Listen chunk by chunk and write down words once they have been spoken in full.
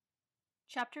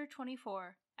Chapter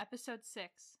 24, Episode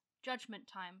 6, Judgment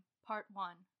Time, Part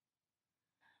 1.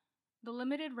 The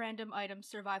Limited Random Item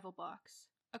Survival Box.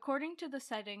 According to the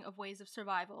setting of Ways of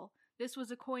Survival, this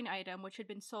was a coin item which had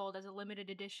been sold as a limited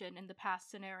edition in the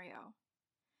past scenario.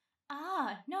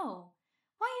 Ah, no.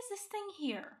 Why is this thing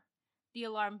here? The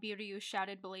alarmed Biryu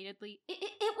shouted belatedly.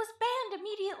 It was banned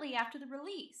immediately after the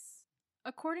release.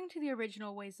 According to the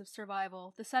original Ways of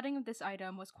Survival, the setting of this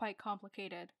item was quite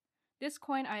complicated. This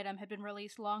coin item had been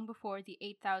released long before the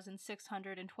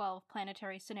 8,612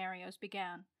 planetary scenarios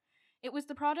began. It was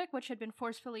the product which had been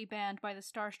forcefully banned by the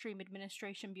Starstream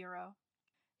Administration Bureau.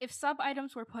 If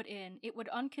sub-items were put in, it would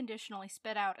unconditionally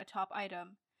spit out a top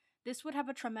item. This would have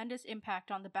a tremendous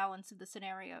impact on the balance of the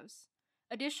scenarios.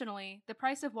 Additionally, the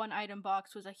price of one item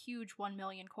box was a huge 1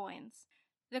 million coins.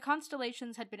 The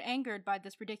Constellations had been angered by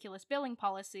this ridiculous billing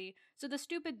policy, so the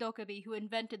stupid Dokkaebi who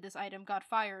invented this item got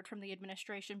fired from the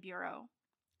Administration Bureau.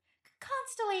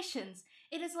 Constellations!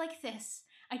 It is like this.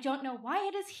 I don't know why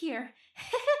it is here.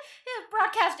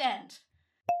 Broadcast end!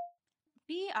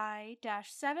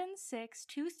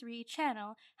 BI-7623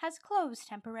 channel has closed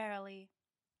temporarily.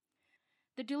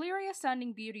 The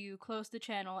delirious-sounding Biryu closed the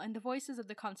channel and the voices of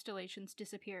the Constellations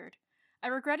disappeared. I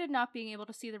regretted not being able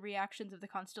to see the reactions of the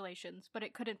Constellations, but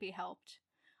it couldn't be helped.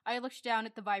 I looked down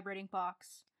at the vibrating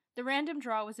box. The random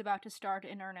draw was about to start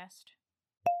in earnest.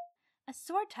 A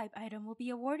sword-type item will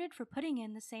be awarded for putting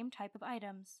in the same type of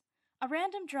items. A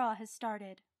random draw has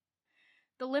started.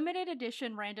 The limited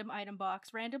edition random item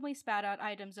box randomly spat out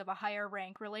items of a higher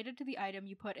rank related to the item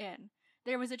you put in.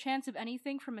 There was a chance of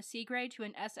anything from a C grade to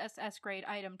an SSS grade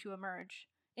item to emerge.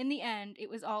 In the end,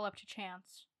 it was all up to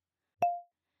chance.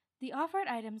 The offered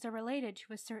items are related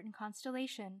to a certain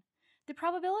constellation. The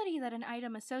probability that an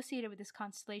item associated with this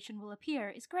constellation will appear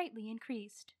is greatly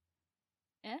increased.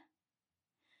 It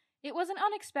was an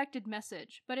unexpected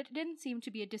message, but it didn't seem to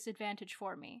be a disadvantage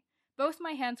for me. Both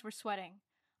my hands were sweating.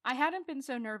 I hadn't been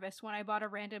so nervous when I bought a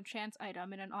random chance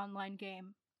item in an online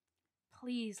game.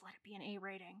 Please let it be an A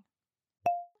rating.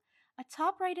 A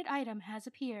top-rated item has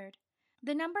appeared.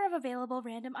 The number of available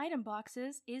random item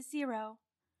boxes is 0.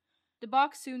 The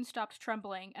box soon stopped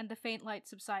trembling, and the faint light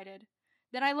subsided.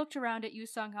 Then I looked around at Yu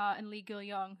Sung-ha and Lee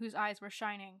Gil-young, whose eyes were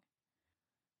shining.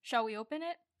 Shall we open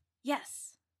it?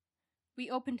 Yes. We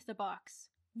opened the box.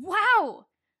 Wow!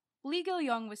 Lee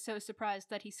Gil-young was so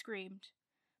surprised that he screamed.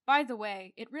 By the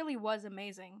way, it really was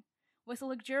amazing. With a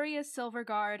luxurious silver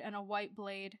guard and a white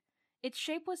blade, its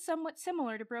shape was somewhat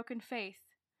similar to Broken Faith.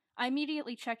 I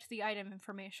immediately checked the item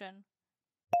information.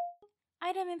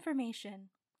 Item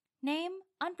information. Name,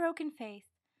 Unbroken Faith.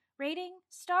 Rating,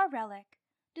 Star Relic.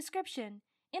 Description,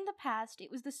 in the past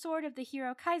it was the sword of the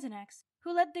hero Kaizenex,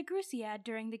 who led the Grusiad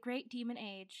during the Great Demon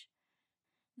Age.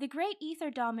 The great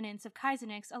ether dominance of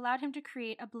Kaizenex allowed him to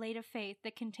create a blade of faith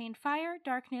that contained fire,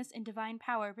 darkness, and divine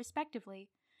power,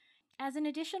 respectively. As an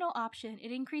additional option,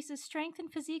 it increases strength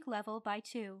and physique level by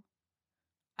 2.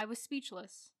 I was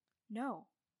speechless. No.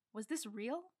 Was this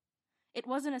real? It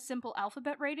wasn't a simple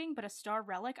alphabet rating, but a star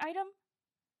relic item?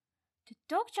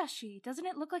 Dokjashi, doesn't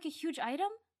it look like a huge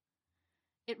item?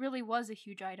 It really was a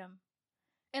huge item.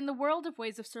 In the world of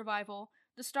Ways of Survival,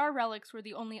 the star relics were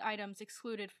the only items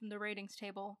excluded from the ratings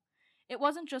table. It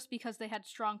wasn't just because they had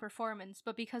strong performance,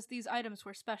 but because these items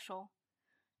were special.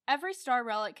 Every star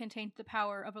relic contained the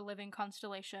power of a living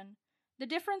constellation. The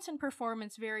difference in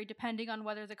performance varied depending on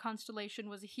whether the constellation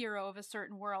was a hero of a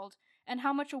certain world, and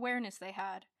how much awareness they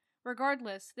had.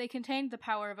 Regardless, they contained the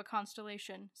power of a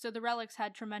constellation, so the relics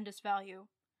had tremendous value.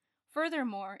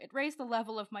 Furthermore, it raised the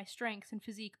level of my strength and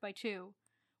physique by 2.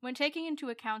 When taking into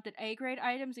account that A-grade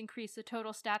items increase the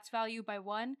total stats value by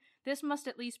 1, this must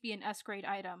at least be an S-grade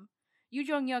item. Yu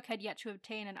Jong-yuk had yet to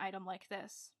obtain an item like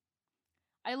this.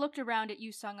 I looked around at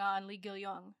Yu Sung-ha and Lee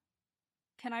Gil-young.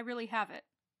 Can I really have it?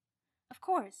 Of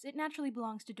course, it naturally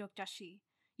belongs to Dokjashi,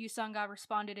 Yu Sung-ha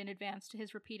responded in advance to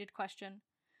his repeated question.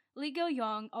 Lee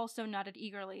Gil-young also nodded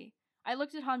eagerly. I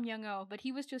looked at Han Myung-oh, but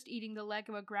he was just eating the leg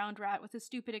of a ground rat with a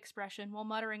stupid expression while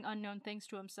muttering unknown things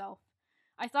to himself.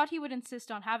 I thought he would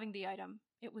insist on having the item.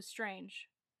 It was strange.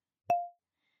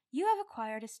 You have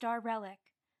acquired a star relic.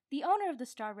 The owner of the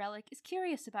star relic is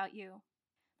curious about you.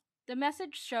 The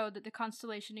message showed that the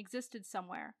constellation existed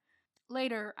somewhere.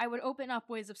 Later, I would open up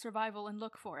Ways of Survival and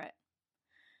look for it.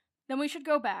 Then we should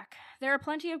go back. There are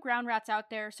plenty of ground rats out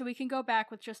there, so we can go back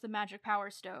with just the magic power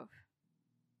stove.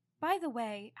 By the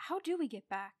way, how do we get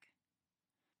back?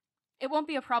 It won't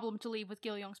be a problem to leave with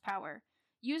Gil-young's power.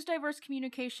 Use diverse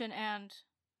communication and...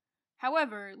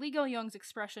 However, Lee Gil-young's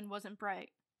expression wasn't bright.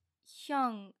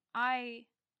 Hyung,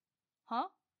 Huh?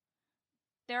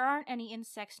 There aren't any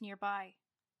insects nearby.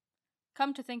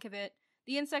 Come to think of it,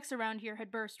 The insects around here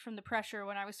had burst from the pressure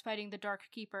when I was fighting the Dark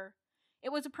Keeper.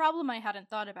 It was a problem I hadn't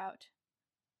thought about.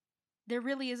 There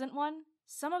really isn't one?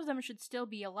 Some of them should still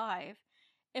be alive.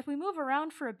 If we move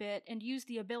around for a bit and use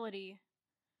the ability...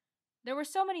 There were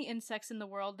so many insects in the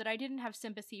world that I didn't have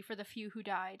sympathy for the few who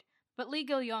died, but Li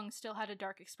Gil-young still had a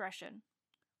dark expression.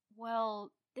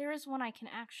 Well, there is one I can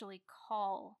actually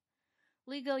call.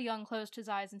 Li Gil-young closed his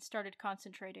eyes and started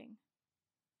concentrating.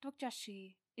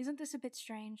 Dokjashi, isn't this a bit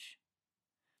strange?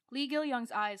 Li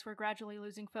Gil-young's eyes were gradually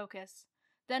losing focus.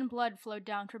 Then blood flowed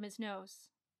down from his nose.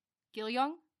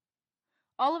 Gil-young?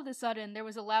 All of a sudden, there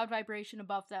was a loud vibration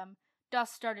above them.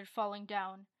 Dust started falling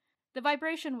down. The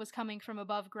vibration was coming from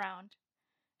above ground.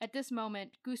 At this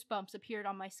moment, goosebumps appeared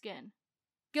on my skin.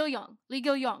 Gil-young! Li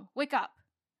Gil-young! Wake up!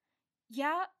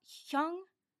 Yeah, Young?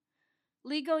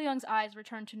 Li Gil-young's eyes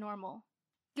returned to normal.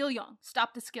 Gil-young,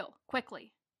 stop the skill,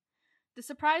 quickly. The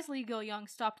surprised Li Gil-young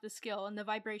stopped the skill and the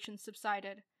vibrations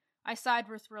subsided. I sighed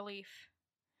with relief.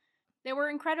 There were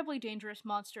incredibly dangerous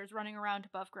monsters running around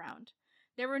above ground.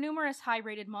 There were numerous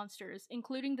high-rated monsters,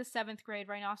 including the 7th grade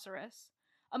rhinoceros.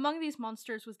 Among these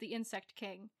monsters was the Insect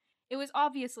King. It was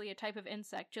obviously a type of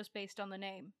insect just based on the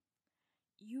name.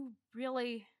 You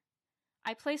really...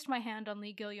 I placed my hand on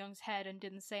Li Gil-young's head and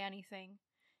didn't say anything.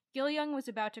 Gil-young was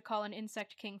about to call an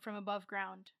Insect King from above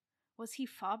ground. Was he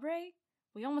Fabre?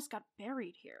 We almost got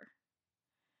buried here.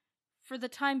 For the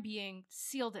time being,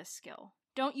 seal this skill.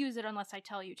 Don't use it unless I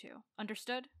tell you to.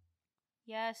 Understood?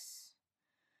 Yes.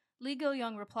 Li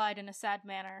Gil-young replied in a sad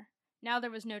manner. Now there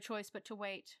was no choice but to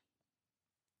wait.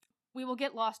 We will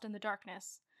get lost in the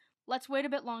darkness. Let's wait a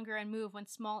bit longer and move when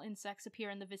small insects appear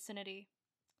in the vicinity.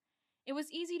 It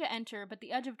was easy to enter, but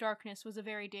the edge of darkness was a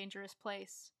very dangerous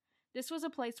place. This was a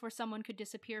place where someone could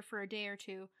disappear for a day or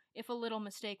two if a little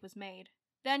mistake was made.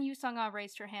 Then Yu Sang-ah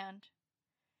raised her hand.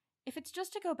 If it's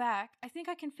just to go back, I think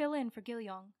I can fill in for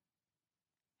Gil-young.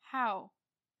 How?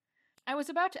 I was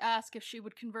about to ask if she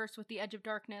would converse with the edge of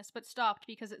darkness, but stopped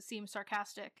because it seemed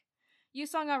sarcastic. Yu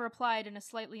Sang-ah replied in a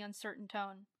slightly uncertain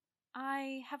tone.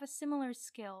 I have a similar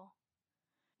skill.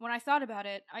 When I thought about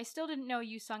it, I still didn't know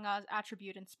Yu Sang-ah's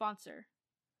attribute and sponsor.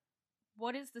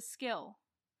 What is the skill?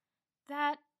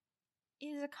 That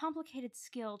is a complicated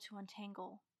skill to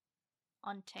untangle.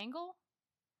 Untangle?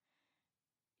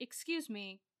 Excuse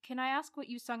me, can I ask what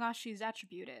Yu Sang-ashi's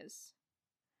attribute is?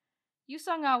 Yu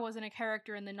Sang-ah wasn't a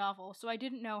character in the novel, so I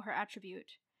didn't know her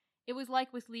attribute. It was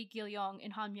like with Li Gil-young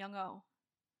in Han Myung-oh.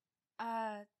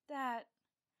 That...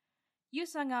 Yu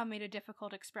Sang-ah made a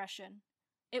difficult expression.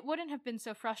 It wouldn't have been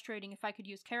so frustrating if I could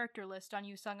use Character List on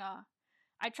Yu Sang-ah.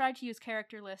 I tried to use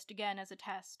Character List again as a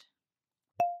test.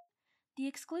 The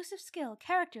exclusive skill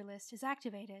Character List is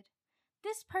activated.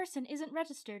 This person isn't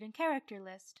registered in Character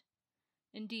List.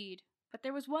 Indeed, but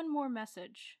there was one more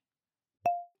message.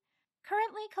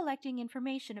 Currently collecting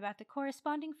information about the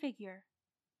corresponding figure.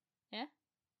 Eh?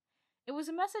 It was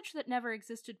a message that never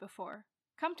existed before.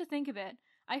 Come to think of it,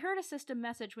 I heard a system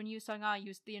message when Yu Sang-ah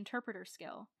used the interpreter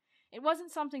skill. It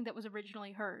wasn't something that was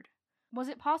originally heard. Was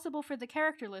it possible for the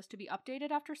character list to be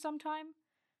updated after some time?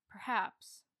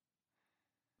 Perhaps.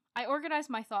 I organized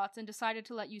my thoughts and decided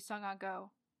to let Yu Sang-ah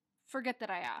go. Forget that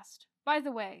I asked. By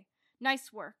the way,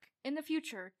 nice work. In the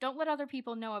future, don't let other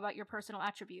people know about your personal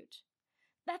attribute.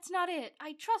 That's not it.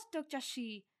 I trust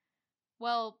Dokjashi.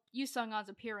 Well, Yu Sang-ah's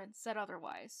appearance said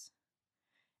otherwise.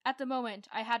 At the moment,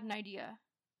 I had an idea.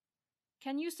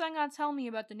 Can Yu Sang-ah tell me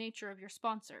about the nature of your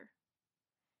sponsor?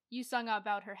 Yu Sang-ah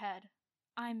bowed her head.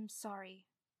 I'm sorry.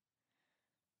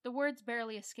 The words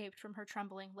barely escaped from her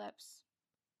trembling lips.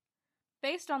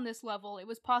 Based on this level, it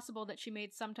was possible that she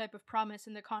made some type of promise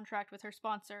in the contract with her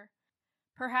sponsor.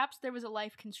 Perhaps there was a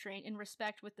life constraint in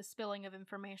respect with the spilling of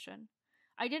information.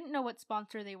 I didn't know what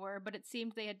sponsor they were, but it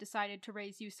seemed they had decided to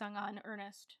raise Yu Sang-ah in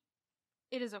earnest.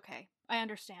 It is okay. I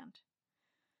understand.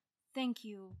 Thank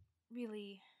you.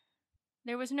 Really.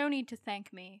 There was no need to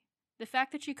thank me. The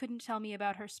fact that she couldn't tell me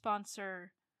about her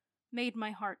sponsor made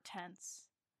my heart tense.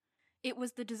 It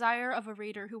was the desire of a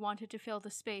reader who wanted to fill the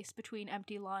space between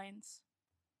empty lines.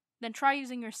 Then try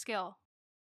using your skill.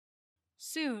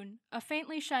 Soon, a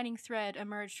faintly shining thread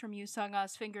emerged from Yu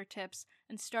Sang-ah's fingertips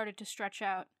and started to stretch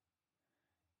out.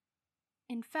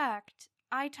 In fact,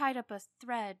 I tied up a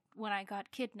thread when I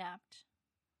got kidnapped.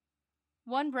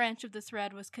 One branch of the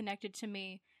thread was connected to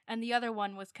me, and the other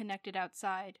one was connected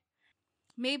outside.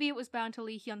 Maybe it was bound to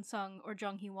Lee Hyun-sung or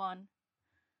Jung Hee-won.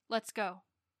 Let's go.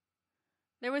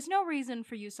 There was no reason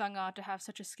for Yu Sang-ah to have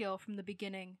such a skill from the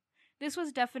beginning. This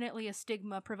was definitely a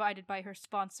stigma provided by her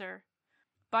sponsor.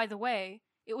 By the way,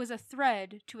 it was a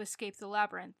thread to escape the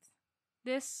labyrinth.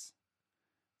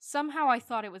 Somehow I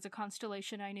thought it was a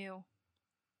constellation I knew.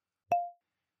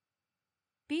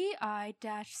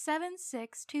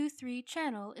 BI-7623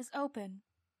 channel is open.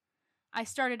 I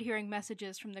started hearing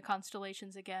messages from the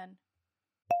constellations again.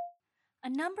 A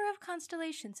number of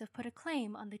constellations have put a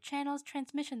claim on the channel's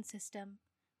transmission system.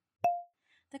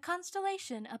 The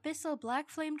constellation Abyssal Black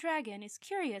Flame Dragon is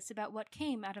curious about what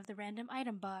came out of the random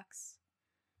item box.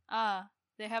 Ah,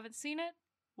 they haven't seen it?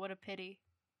 What a pity.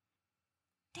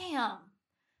 Damn,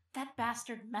 that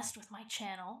bastard messed with my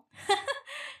channel.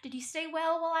 Did you stay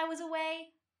well while I was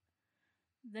away?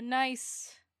 The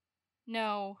nice...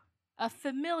 no, a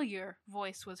familiar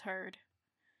voice was heard.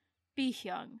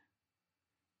 Bi-hyung.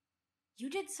 You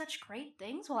did such great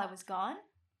things while I was gone.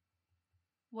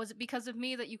 Was it because of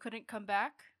me that you couldn't come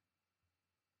back?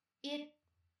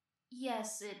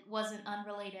 Yes, it wasn't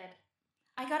unrelated.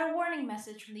 I got a warning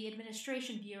message from the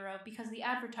Administration Bureau because the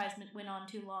advertisement went on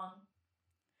too long.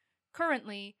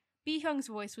 Currently, Bi-hyung's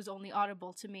voice was only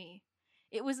audible to me.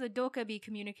 It was the Dokkaebi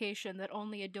communication that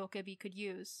only a Dokkaebi could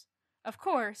use. Of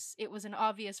course, it was an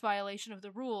obvious violation of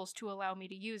the rules to allow me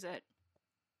to use it.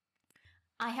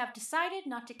 I have decided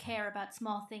not to care about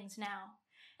small things now,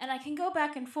 and I can go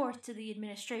back and forth to the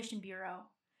Administration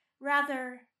Bureau.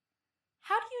 Rather,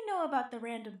 how do you know about the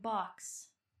random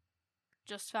box?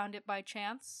 Just found it by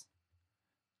chance?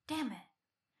 Damn it.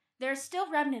 There are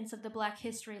still remnants of the Black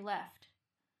history left.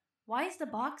 Why is the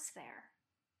box there?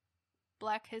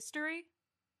 Black history?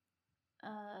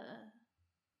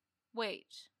 Wait.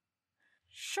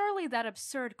 Surely that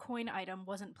absurd coin item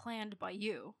wasn't planned by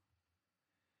you.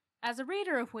 As a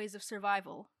reader of Ways of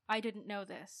Survival, I didn't know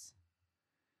this.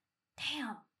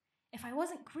 Damn, if I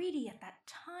wasn't greedy at that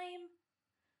time...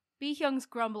 Bi-hyung's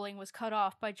grumbling was cut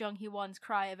off by Jung Hee-won's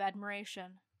cry of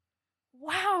admiration.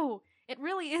 Wow! It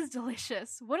really is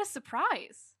delicious! What a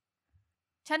surprise!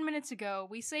 10 minutes ago,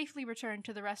 we safely returned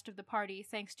to the rest of the party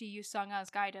thanks to Yu Sang-a's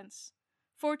guidance.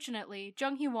 Fortunately,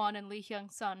 Jung Hee-won and Lee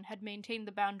Hyung-sun had maintained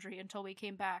the boundary until we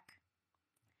came back.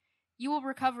 You will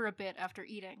recover a bit after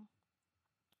eating.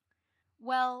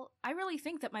 Well, I really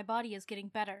think that my body is getting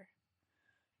better.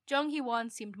 Jung Hee-won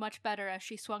seemed much better as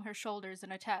she swung her shoulders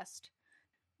in a test.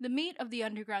 The meat of the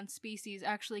underground species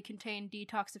actually contained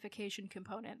detoxification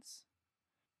components.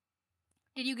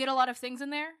 Did you get a lot of things in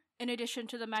there, in addition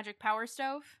to the magic power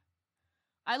stove?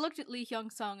 I looked at Lee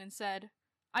Hyung-sung and said,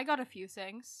 I got a few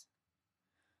things.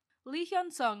 Lee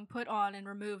Hyun-sung put on and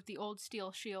removed the old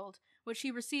steel shield, which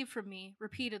he received from me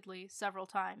repeatedly several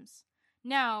times.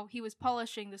 Now he was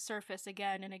polishing the surface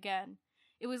again and again.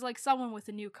 It was like someone with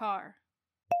a new car.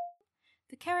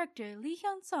 The character Lee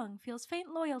Hyun-sung feels faint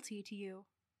loyalty to you.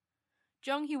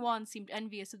 Jung Hee-won seemed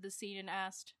envious of the scene and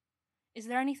asked, Is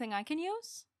there anything I can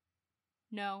use?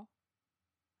 No.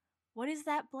 What is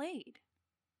that blade?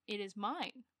 It is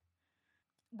mine.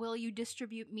 Will you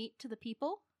distribute meat to the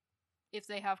people? If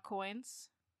they have coins.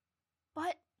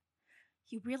 But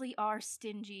you really are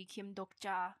stingy, Kim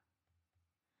Dok-ja.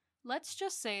 Let's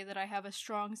just say that I have a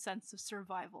strong sense of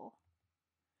survival.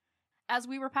 As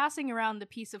we were passing around the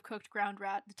piece of cooked ground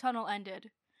rat, the tunnel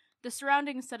ended. The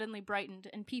surroundings suddenly brightened,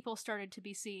 and people started to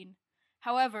be seen.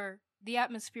 However, the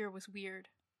atmosphere was weird.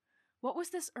 What was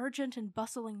this urgent and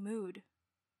bustling mood?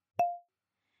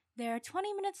 There are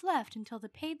 20 minutes left until the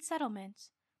paid settlement.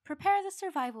 Prepare the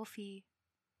survival fee.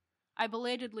 I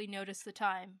belatedly noticed the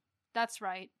time. That's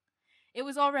right. It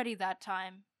was already that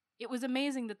time. It was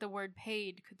amazing that the word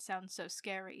paid could sound so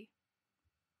scary.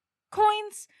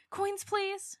 Coins! Coins,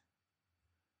 please!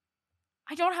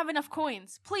 I don't have enough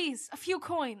coins. Please, a few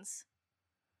coins.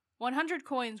 100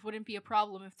 coins wouldn't be a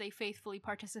problem if they faithfully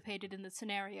participated in the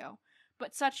scenario,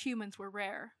 but such humans were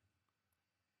rare.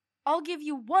 I'll give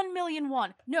you 1 million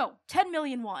won. No, 10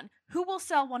 million won. Who will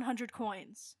sell 100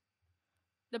 coins?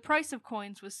 The price of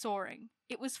coins was soaring.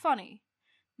 It was funny.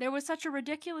 There was such a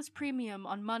ridiculous premium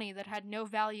on money that had no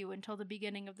value until the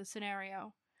beginning of the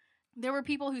scenario. There were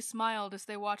people who smiled as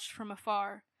they watched from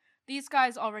afar. These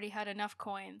guys already had enough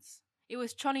coins. It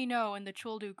was Chunny No and the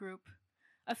Chuldu group.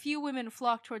 A few women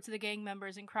flocked towards the gang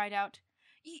members and cried out,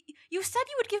 You said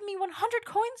you would give me 100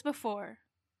 coins before!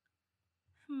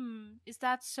 Is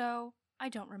that so? I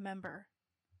don't remember.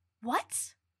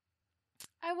 What?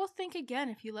 I will think again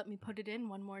if you let me put it in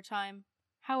one more time.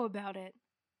 How about it?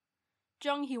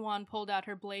 Jung Hee-won pulled out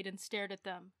her blade and stared at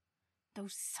them.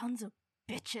 Those sons of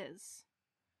bitches.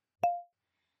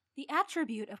 The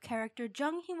attribute of character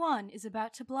Jung Hee-won is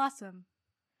about to blossom.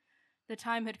 The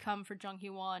time had come for Jung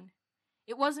Hee-won.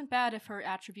 It wasn't bad if her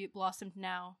attribute blossomed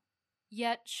now.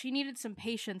 Yet, she needed some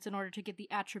patience in order to get the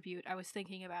attribute I was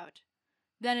thinking about.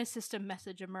 Then a system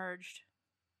message emerged.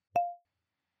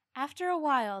 After a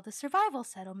while, the survival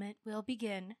settlement will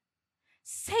begin.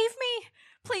 Save me!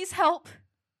 Please help!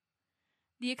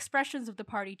 The expressions of the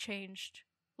party changed.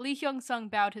 Lee Hyung-sung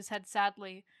bowed his head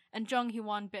sadly, and Jung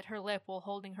Hee-won bit her lip while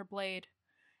holding her blade.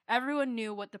 Everyone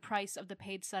knew what the price of the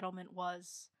paid settlement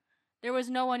was. There was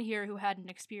no one here who hadn't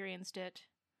experienced it.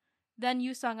 Then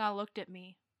Yu Sang-ah looked at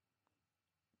me.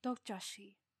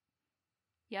 Dokjashi.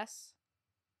 Yes?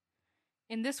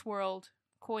 In this world,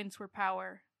 coins were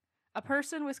power. A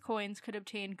person with coins could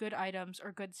obtain good items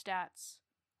or good stats.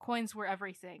 Coins were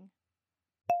everything.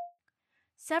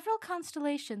 Several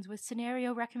constellations with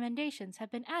scenario recommendations have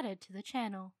been added to the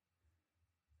channel.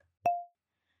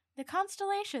 The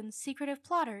constellation's secretive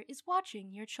plotter is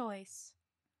watching your choice.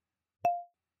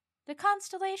 The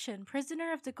constellation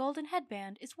Prisoner of the Golden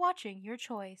Headband is watching your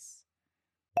choice.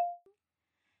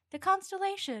 The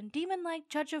constellation Demon-like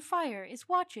Judge of Fire is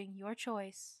watching your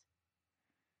choice.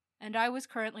 And I was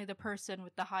currently the person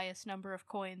with the highest number of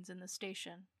coins in the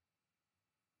station.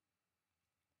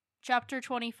 Chapter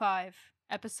 25,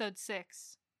 Episode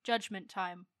 6, Judgment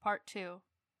Time, Part 2.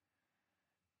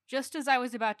 Just as I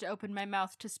was about to open my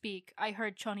mouth to speak, I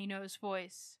heard Chonino's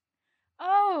voice.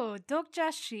 Oh,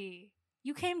 Dokjashi,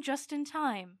 you came just in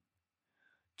time.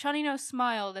 Chonino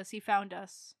smiled as he found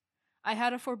us. I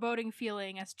had a foreboding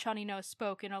feeling as Chonino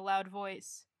spoke in a loud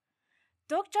voice.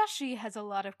 Dokjashi has a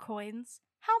lot of coins.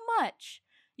 How much?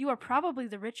 You are probably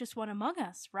the richest one among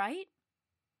us, right?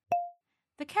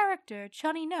 The character,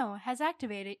 Chonino, has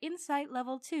activated Insight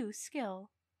Level 2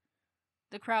 skill.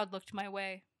 The crowd looked my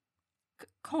way.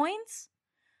 Coins?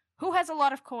 Who has a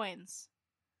lot of coins?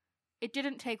 It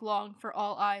didn't take long for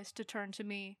all eyes to turn to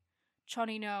me.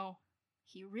 Chonino,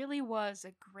 he really was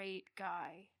a great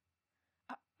guy.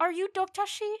 Are you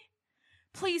Dokjashi?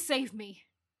 Please save me.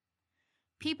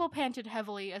 People panted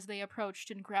heavily as they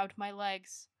approached and grabbed my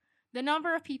legs. The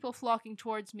number of people flocking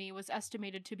towards me was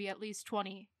estimated to be at least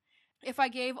 20. If I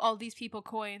gave all these people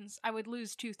coins, I would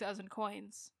lose 2,000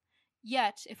 coins.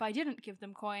 Yet, if I didn't give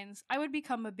them coins, I would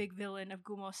become a big villain of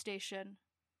Gumo Station.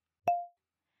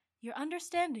 Your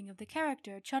understanding of the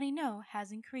character Chonino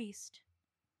has increased.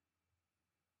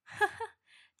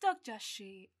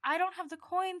 Dokjashi, I don't have the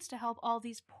coins to help all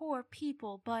these poor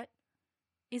people, but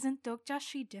isn't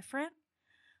Dokjashi different?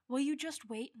 Will you just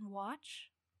wait and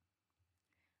watch?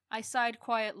 I sighed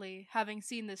quietly, having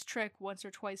seen this trick once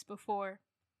or twice before.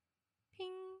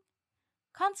 Ping.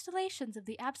 Constellations of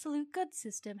the Absolute Good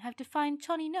system have defined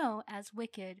Chonino as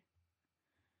wicked.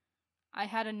 I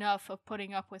had enough of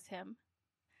putting up with him.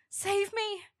 Save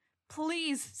me!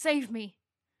 Please, save me!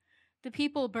 The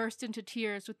people burst into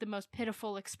tears with the most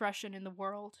pitiful expression in the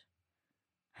world.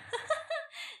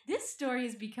 This story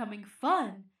is becoming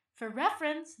fun. For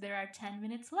reference, there are 10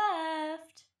 minutes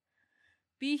left.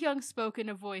 Bi-hyung spoke in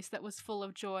a voice that was full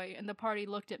of joy, and the party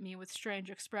looked at me with strange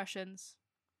expressions.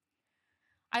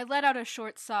 I let out a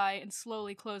short sigh and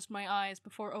slowly closed my eyes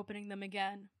before opening them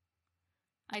again.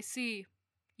 I see.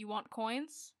 You want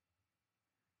coins?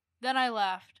 Then I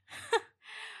laughed.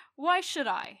 Why should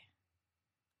I?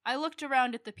 I looked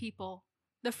around at the people.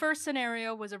 The first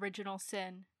scenario was original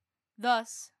sin.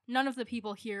 Thus, none of the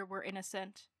people here were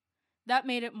innocent. That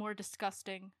made it more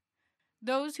disgusting.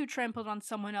 Those who trampled on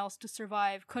someone else to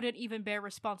survive couldn't even bear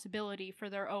responsibility for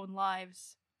their own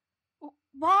lives.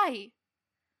 Why?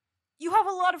 You have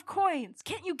a lot of coins.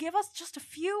 Can't you give us just a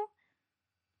few?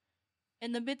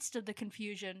 In the midst of the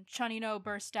confusion, Chonino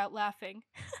burst out laughing.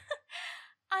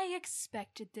 I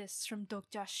expected this from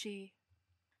Dokjashi.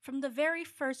 From the very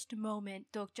first moment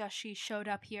Dokjashi showed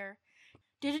up here,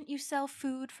 didn't you sell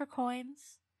food for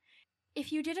coins?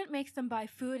 If you didn't make them buy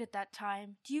food at that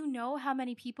time, do you know how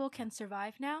many people can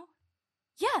survive now?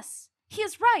 Yes, he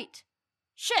is right!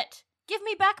 Shit! Give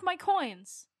me back my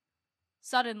coins!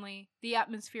 Suddenly, the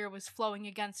atmosphere was flowing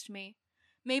against me.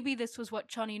 Maybe this was what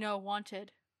Chonino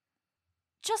wanted.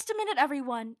 Just a minute,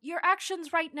 everyone! Your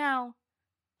actions right now!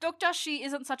 Dokjashi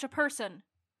isn't such a person!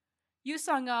 Yu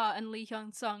Sang-ah and Lee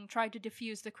Hyung-sung tried to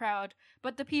defuse the crowd,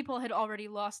 but the people had already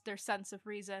lost their sense of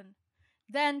reason.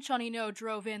 Then Chonino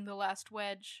drove in the last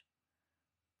wedge.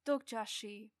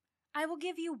 Dokjashi, I will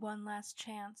give you one last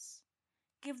chance.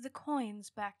 Give the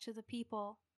coins back to the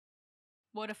people.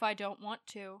 What if I don't want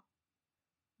to?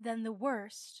 Then the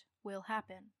worst will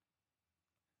happen.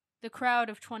 The crowd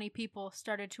of 20 people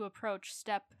started to approach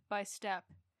step by step.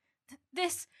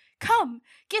 Come!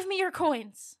 Give me your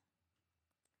coins!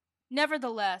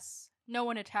 Nevertheless, no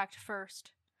one attacked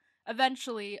first.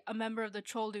 Eventually, a member of the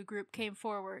Choldu group came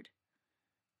forward.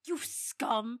 You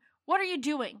scum! What are you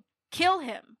doing? Kill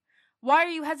him! Why are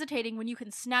you hesitating when you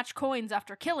can snatch coins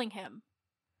after killing him?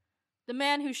 The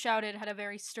man who shouted had a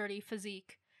very sturdy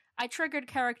physique. I triggered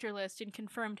Character List and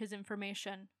confirmed his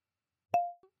information.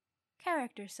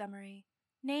 Character Summary.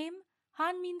 Name,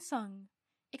 Han Min-sung.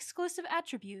 Exclusive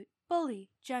attribute, bully,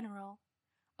 general.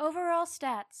 Overall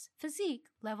stats, physique,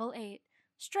 level 8.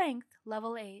 Strength,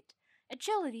 level 8.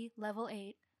 Agility, level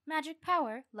 8. Magic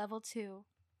power, level 2.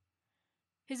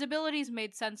 His abilities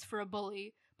made sense for a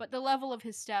bully, but the level of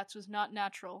his stats was not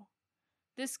natural.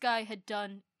 This guy had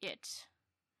done it.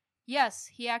 Yes,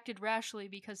 he acted rashly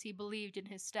because he believed in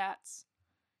his stats.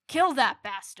 Kill that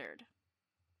bastard!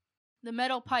 The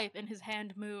metal pipe in his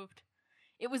hand moved.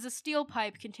 It was a steel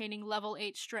pipe containing level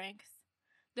 8 strength.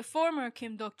 The former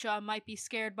Kim Dokja might be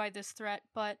scared by this threat,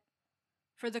 but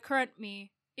for the current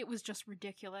me, it was just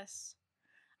ridiculous.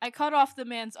 I cut off the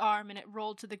man's arm and it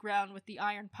rolled to the ground with the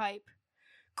iron pipe.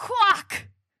 Quack!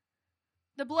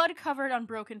 The blood-covered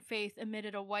unbroken faith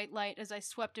emitted a white light as I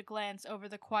swept a glance over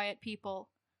the quiet people.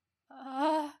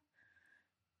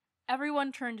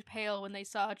 Everyone turned pale when they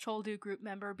saw a Choldu group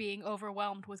member being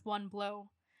overwhelmed with one blow.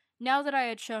 Now that I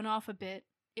had shown off a bit,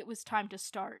 it was time to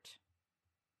start.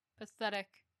 Pathetic.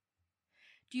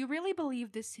 Do you really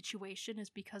believe this situation is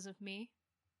because of me?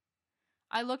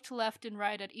 I looked left and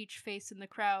right at each face in the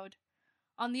crowd.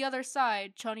 On the other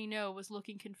side, Chunny No was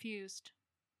looking confused.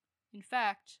 In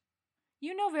fact,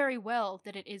 you know very well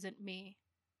that it isn't me.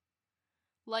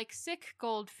 Like sick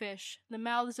goldfish, the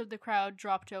mouths of the crowd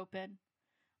dropped open.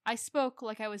 I spoke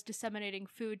like I was disseminating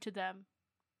food to them.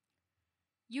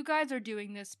 You guys are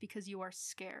doing this because you are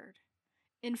scared.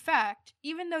 In fact,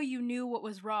 even though you knew what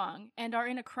was wrong and are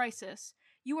in a crisis,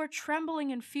 you are trembling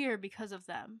in fear because of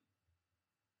them.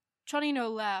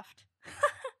 Chonino laughed.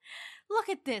 Look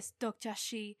at this,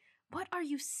 Dokjashi. What are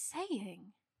you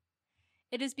saying?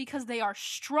 It is because they are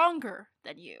stronger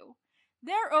than you.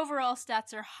 Their overall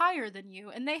stats are higher than you,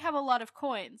 and they have a lot of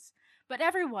coins. But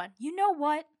everyone, you know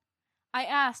what? I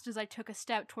asked as I took a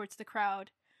step towards the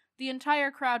crowd. The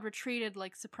entire crowd retreated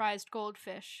like surprised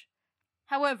goldfish.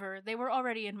 However, they were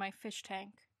already in my fish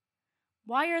tank.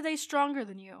 Why are they stronger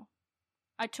than you?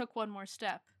 I took one more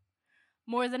step.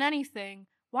 More than anything,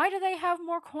 why do they have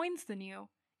more coins than you?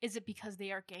 Is it because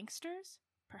they are gangsters?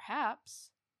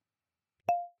 Perhaps.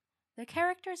 The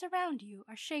characters around you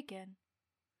are shaken.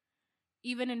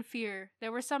 Even in fear,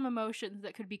 there were some emotions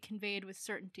that could be conveyed with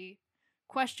certainty.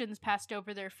 Questions passed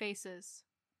over their faces.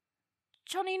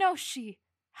 Choninoshi,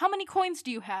 how many coins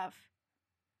do you have?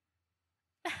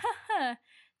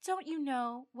 Don't you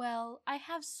know? Well, I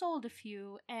have sold a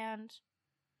few, and...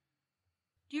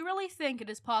 Do you really think it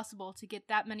is possible to get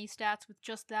that many stats with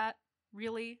just that?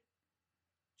 Really?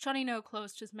 Chunino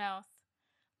closed his mouth,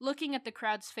 looking at the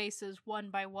crowd's faces one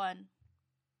by one.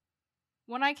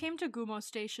 When I came to Gumo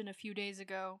Station a few days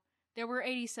ago, there were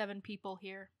 87 people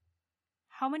here.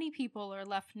 How many people are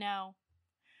left now?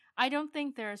 I don't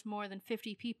think there is more than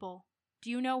 50 people. Do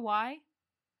you know why?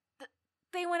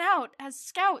 They went out as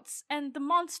scouts, and the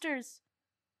monsters...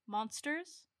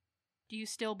 Monsters? Do you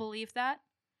still believe that?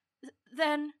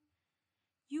 Then...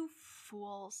 You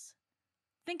fools.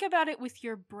 Think about it with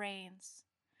your brains.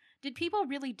 Did people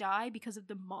really die because of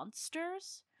the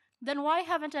monsters? Then why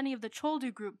haven't any of the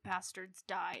Choldu group bastards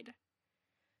died?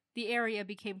 The area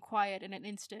became quiet in an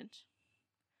instant.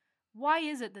 Why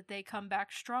is it that they come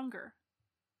back stronger?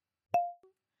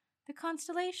 The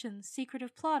constellation's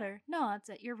secretive plotter nods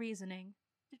at your reasoning.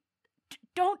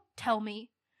 Don't tell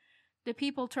me. The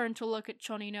people turned to look at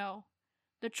Chonino.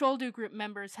 The Choldu group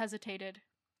members hesitated.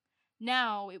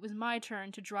 Now it was my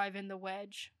turn to drive in the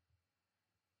wedge.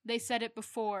 They said it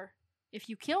before. If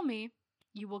you kill me,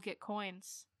 you will get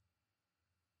coins.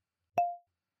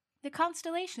 The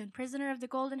constellation prisoner of the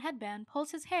golden headband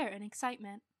pulls his hair in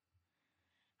excitement.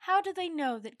 How do they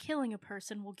know that killing a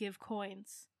person will give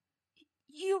coins?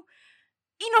 You...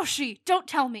 Inoshi, don't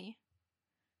tell me!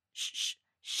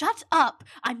 Shut up!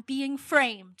 I'm being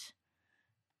framed!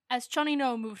 As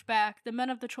Chonino moved back, the men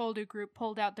of the Choldu group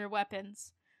pulled out their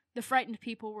weapons. The frightened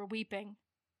people were weeping.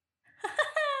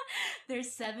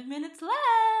 There's 7 minutes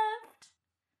left!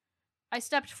 I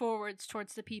stepped forwards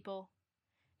towards the people.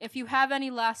 If you have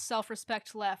any last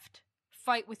self-respect left,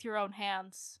 fight with your own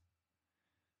hands.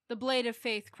 The blade of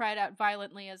faith cried out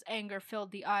violently as anger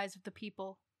filled the eyes of the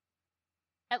people.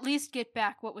 At least get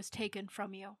back what was taken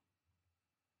from you.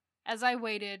 As I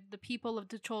waited, the people of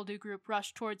the Choldu group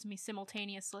rushed towards me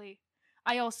simultaneously.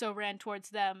 I also ran towards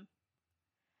them.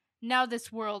 Now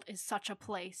this world is such a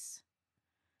place.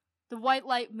 The white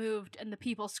light moved and the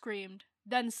people screamed.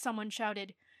 Then someone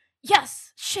shouted,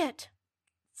 "Yes! Shit!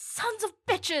 Sons of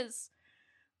bitches!"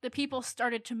 The people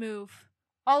started to move.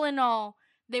 All in all,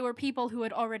 they were people who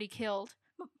had already killed.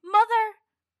 Mother!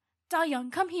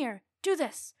 Da-young, come here. Do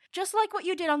this. Just like what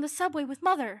you did on the subway with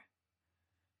Mother.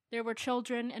 There were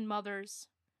children and mothers.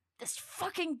 This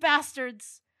fucking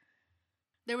bastards!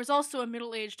 There was also a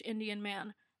middle-aged Indian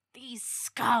man. These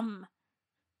scum!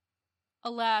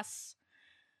 Alas,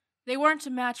 they weren't a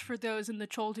match for those in the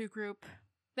Choldu group.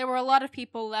 There were a lot of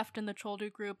people left in the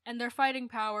Choldu group, and their fighting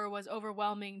power was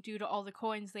overwhelming due to all the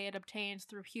coins they had obtained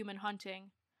through human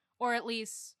hunting. Or at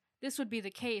least, this would be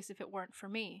the case if it weren't for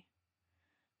me.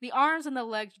 The arms and the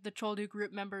legs of the Choldu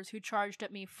group members who charged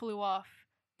at me flew off.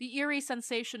 The eerie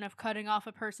sensation of cutting off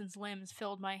a person's limbs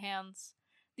filled my hands.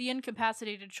 The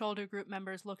incapacitated Choldu group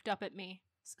members looked up at me.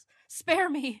 Spare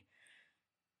me!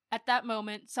 At that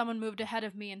moment, someone moved ahead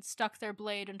of me and stuck their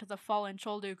blade into the fallen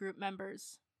Choldu group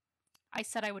members. I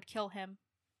said I would kill him.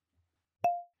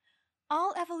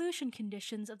 All evolution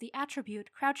conditions of the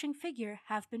attribute Crouching Figure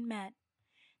have been met.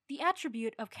 The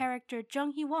attribute of character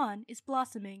Jung Hee-won is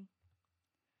blossoming.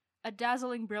 A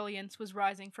dazzling brilliance was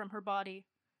rising from her body.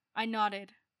 I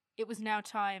nodded. It was now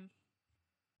time.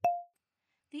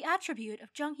 The attribute of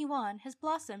Jung Hee-won has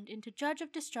blossomed into Judge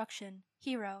of Destruction,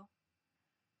 Hero.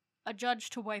 A judge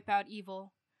to wipe out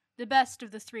evil. The best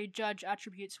of the 3 judge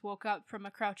attributes woke up from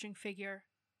a Crouching Figure.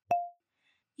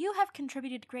 You have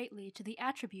contributed greatly to the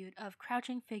attribute of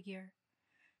Crouching Figure.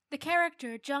 The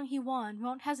character Jung Hee-won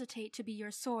won't hesitate to be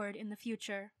your sword in the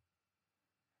future.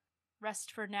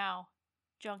 Rest for now,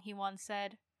 Jung Hee-won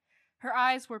said. Her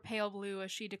eyes were pale blue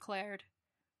as she declared,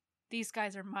 "These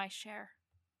guys are my share."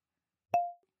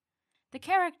 The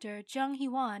character Jung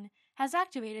Hee-won has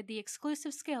activated the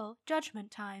exclusive skill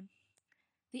Judgment Time.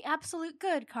 The Absolute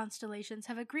Good constellations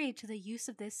have agreed to the use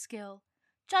of this skill.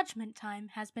 Judgment Time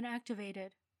has been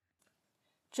activated.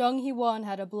 Jung Hee-won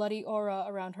had a bloody aura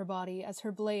around her body as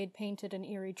her blade painted an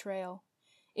eerie trail.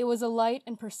 It was a light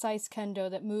and precise kendo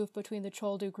that moved between the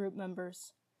Choldu group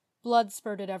members. Blood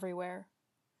spurted everywhere.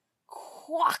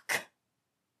 Quack!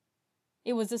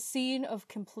 It was a scene of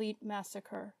complete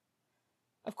massacre.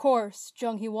 Of course,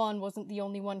 Jung Hee-won wasn't the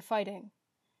only one fighting.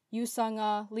 Yu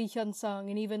Sang-ah, Lee Hyun-sung,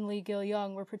 and even Lee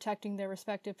Gil-young were protecting their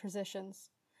respective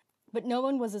positions. But no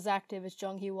one was as active as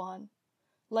Jung Hee-won.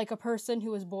 Like a person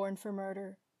who was born for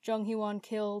murder, Jung Hee-won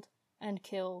killed and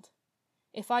killed.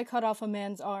 If I cut off a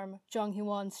man's arm, Jung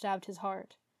Hee-won stabbed his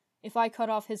heart. If I cut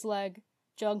off his leg,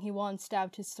 Jung Hee-won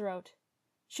stabbed his throat.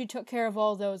 She took care of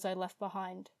all those I left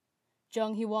behind.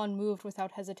 Jung Hee-won moved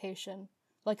without hesitation,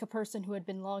 like a person who had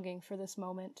been longing for this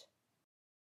moment.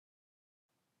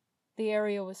 The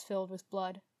area was filled with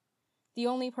blood. The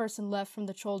only person left from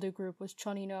the Choldu group was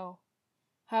Chun In-oh.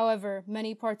 However,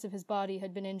 many parts of his body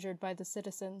had been injured by the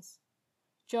citizens.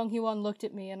 Jung Hee-won looked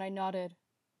at me and I nodded.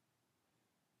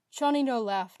 Chun In-oh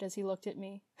laughed as he looked at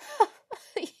me.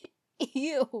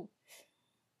 You!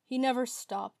 He never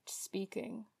stopped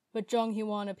speaking, but Jung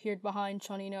Hee-won appeared behind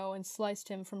Chun In-oh and sliced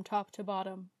him from top to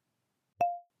bottom.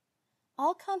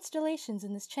 All constellations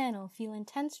in this channel feel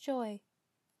intense joy.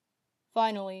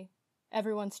 Finally,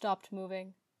 everyone stopped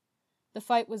moving. The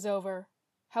fight was over.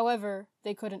 However,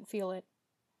 they couldn't feel it.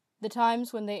 The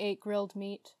times when they ate grilled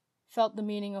meat, felt the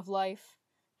meaning of life,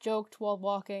 joked while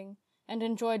walking, and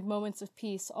enjoyed moments of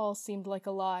peace all seemed like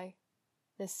a lie.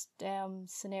 This damn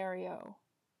scenario.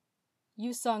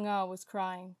 Yu Sang-ah was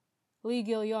crying. Lee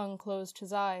Gil-young closed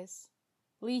his eyes.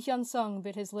 Lee Hyun-sung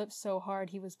bit his lips so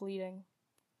hard he was bleeding.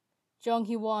 Jung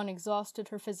Hee-won exhausted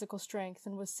her physical strength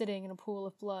and was sitting in a pool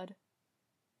of blood.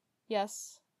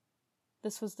 Yes,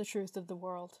 this was the truth of the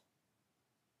world.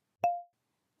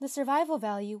 The survival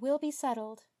value will be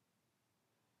settled.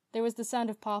 There was the sound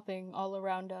of popping all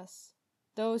around us.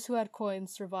 Those who had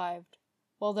coins survived,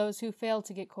 while those who failed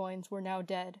to get coins were now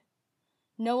dead.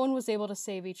 No one was able to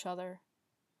save each other.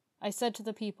 I said to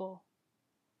the people,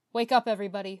 "Wake up,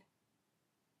 everybody."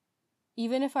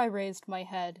 Even if I raised my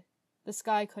head, the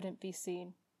sky couldn't be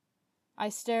seen. I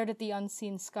stared at the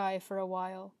unseen sky for a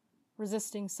while,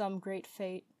 resisting some great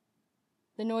fate.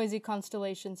 The noisy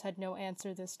constellations had no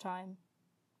answer this time.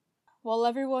 While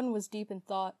everyone was deep in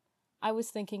thought, I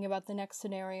was thinking about the next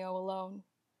scenario alone.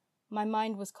 My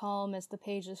mind was calm as the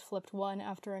pages flipped one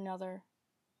after another.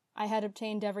 I had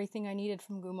obtained everything I needed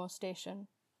from Gumo Station.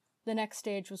 The next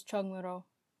stage was Chungmuro.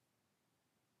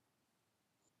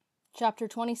 Chapter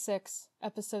 26,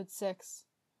 Episode 6,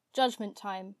 Judgment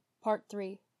Time, Part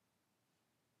 3.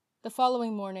 The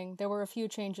following morning, there were a few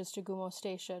changes to Gumo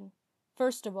Station.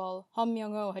 First of all, Hum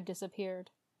Myung-oh had disappeared.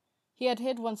 He had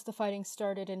hid once the fighting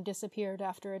started and disappeared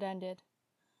after it ended.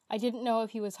 I didn't know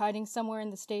if he was hiding somewhere in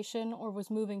the station or was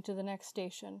moving to the next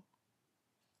station.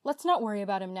 Let's not worry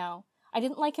about him now. I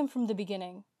didn't like him from the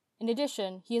beginning. In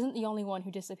addition, he isn't the only one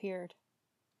who disappeared.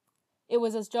 It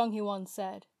was as Jung Hee-won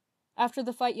said. After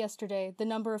the fight yesterday, the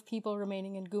number of people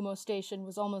remaining in Gumo Station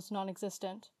was almost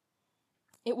non-existent.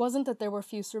 It wasn't that there were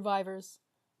few survivors.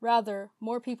 Rather,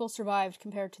 more people survived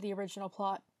compared to the original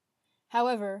plot.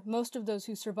 However, most of those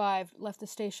who survived left the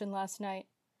station last night.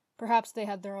 Perhaps they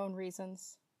had their own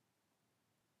reasons.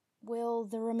 Will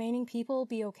the remaining people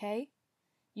be okay?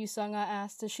 Yu Sung-ah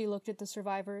asked as she looked at the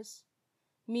survivors.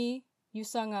 Me, Yu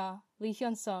Sung-ah, Lee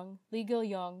Hyun-sung, Lee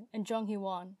Gil-young, and Jung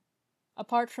Hee-won.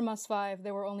 Apart from us 5,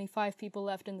 there were only 5 people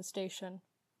left in the station.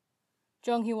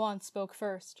 Jung Hee-won spoke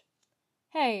first.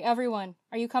 Hey, everyone,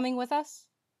 are you coming with us?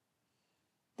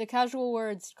 The casual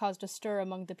words caused a stir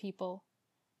among the people.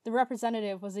 The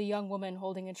representative was a young woman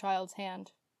holding a child's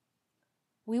hand.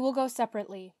 We will go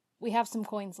separately. We have some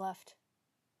coins left.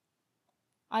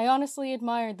 I honestly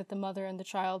admired that the mother and the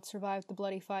child survived the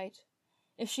bloody fight.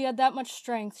 If she had that much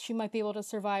strength, she might be able to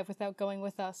survive without going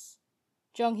with us.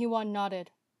 Jung Hee-won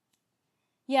nodded.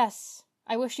 Yes,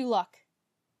 I wish you luck.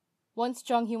 Once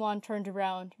Jung Hee-won turned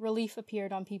around, relief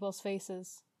appeared on people's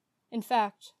faces. In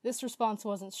fact, this response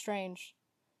wasn't strange.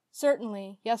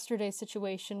 Certainly, yesterday's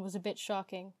situation was a bit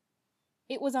shocking.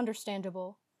 It was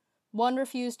understandable. One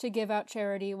refused to give out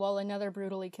charity while another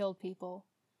brutally killed people.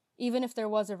 Even if there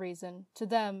was a reason, to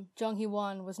them, Jung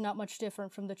Hee-won was not much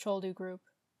different from the Choldu group.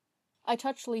 I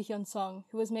touched Lee Hyun-sung,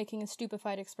 who was making a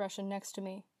stupefied expression next to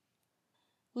me.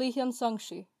 Lee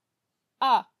Hyun-sung-shi.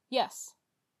 Ah, yes.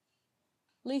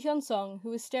 Lee Hyun-sung, who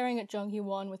was staring at Jung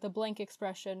Hee-won with a blank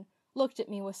expression, looked at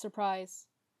me with surprise.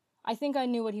 I think I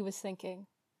knew what he was thinking.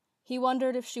 He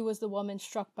wondered if she was the woman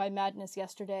struck by madness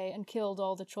yesterday and killed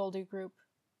all the Choldu group.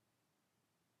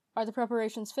 Are the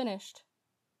preparations finished?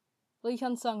 Lee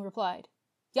Hyun-sung replied.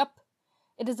 Yup.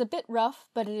 It is a bit rough,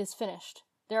 but it is finished.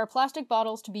 There are plastic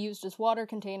bottles to be used as water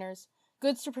containers,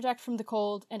 goods to protect from the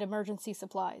cold, and emergency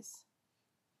supplies.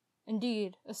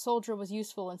 Indeed, a soldier was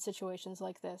useful in situations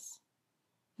like this.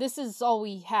 This is all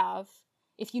we have.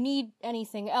 If you need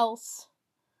anything else...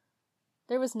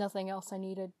 There was nothing else I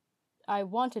needed. I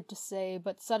wanted to say,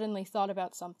 but suddenly thought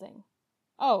about something.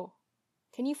 Oh,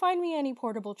 can you find me any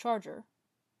portable charger?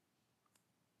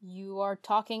 You are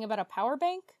talking about a power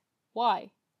bank?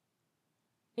 Why?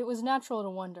 It was natural to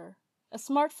wonder. A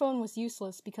smartphone was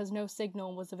useless because no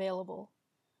signal was available.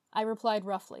 I replied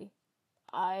roughly.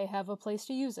 I have a place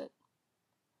to use it.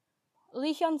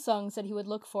 Lee Hyun-sung said he would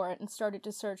look for it and started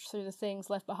to search through the things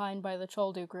left behind by the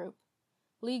Choldu group.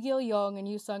 Lee Gil-young and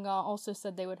Yu Sung-ah also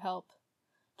said they would help.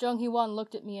 Jung Hee-won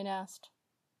looked at me and asked,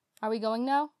 Are we going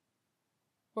now?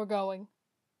 We're going.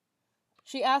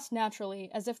 She asked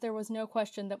naturally, as if there was no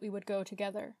question that we would go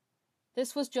together.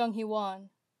 This was Jung Hee-won.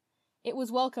 It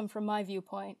was welcome from my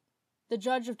viewpoint. The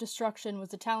judge of destruction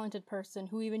was a talented person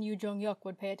who even Yoo Jong-yuk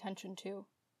would pay attention to.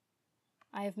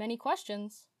 I have many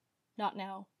questions. Not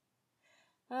now.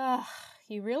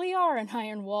 You really are an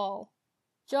iron wall.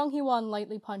 Jung Hee-won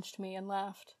lightly punched me and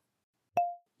laughed.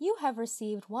 You have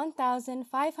received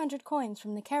 1,500 coins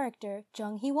from the character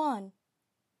Jung Hee-won.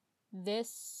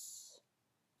 This...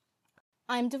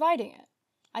 I'm dividing it.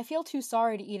 I feel too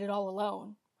sorry to eat it all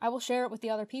alone. I will share it with the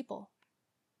other people.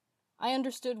 I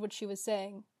understood what she was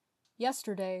saying.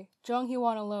 Yesterday, Jung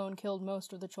Hee-won alone killed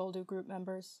most of the Choldu group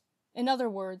members. In other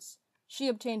words, she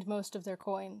obtained most of their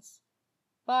coins.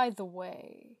 By the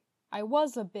way, I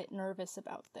was a bit nervous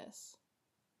about this.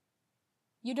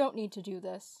 You don't need to do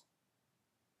this.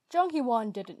 Jung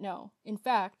Hee-won didn't know. In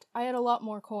fact, I had a lot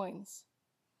more coins.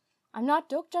 I'm not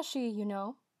Dokjashi, you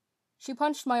know. She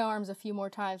punched my arms a few more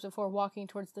times before walking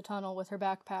towards the tunnel with her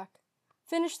backpack.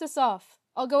 Finish this off.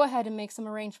 I'll go ahead and make some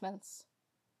arrangements.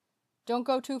 Don't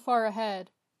go too far ahead.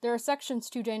 There are sections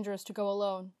too dangerous to go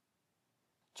alone.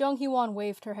 Jung Hee-won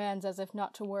waved her hands as if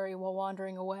not to worry while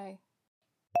wandering away.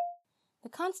 The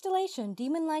constellation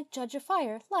Demon-like Judge of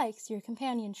Fire likes your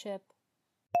companionship.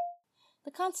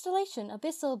 The constellation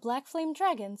Abyssal Black Flame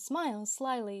Dragon smiles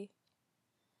slyly.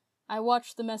 I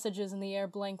watched the messages in the air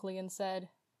blankly and said,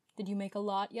 Did you make a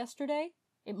lot yesterday?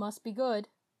 It must be good.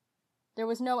 There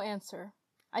was no answer.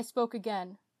 I spoke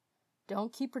again.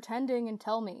 Don't keep pretending and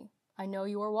tell me. I know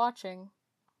you are watching.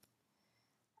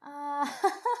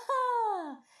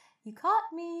 You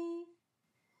caught me.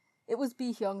 It was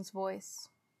Bi-hyung's voice.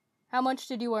 How much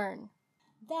did you earn?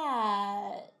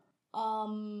 That,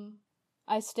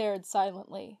 I stared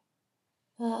silently.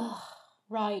 Ugh,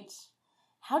 right.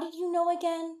 How did you know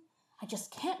again? I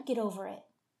just can't get over it.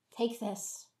 Take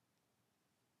this.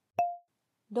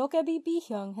 Dokebi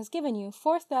Bi-hyung has given you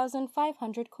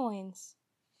 4,500 coins.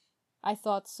 I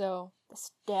thought so.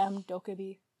 This damn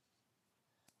Dokebi.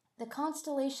 The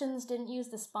constellations didn't use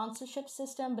the sponsorship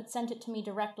system, but sent it to me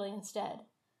directly instead.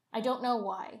 I don't know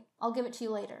why. I'll give it to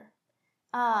you later.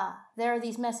 Ah, there are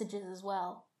these messages as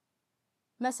well.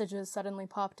 Messages suddenly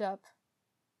popped up.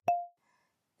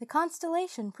 The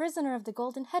constellation Prisoner of the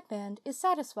Golden Headband is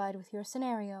satisfied with your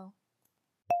scenario.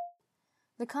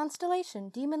 The constellation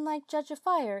Demon-like Judge of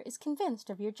Fire is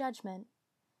convinced of your judgment.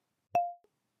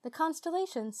 The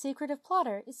constellation Secretive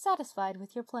Plotter is satisfied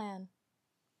with your plan.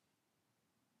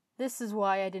 This is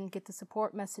why I didn't get the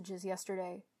support messages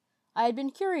yesterday. I had been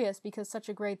curious because such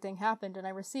a great thing happened and I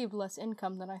received less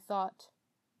income than I thought.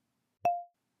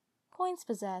 Coins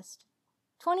possessed.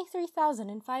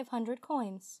 23,500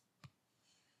 coins.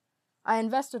 I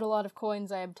invested a lot of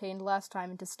coins I obtained last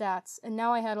time into stats, and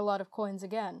now I had a lot of coins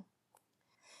again.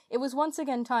 It was once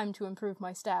again time to improve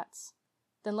my stats.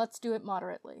 Then let's do it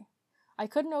moderately. I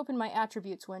couldn't open my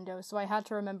attributes window, so I had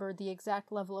to remember the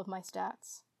exact level of my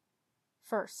stats.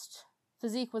 First,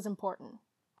 physique was important.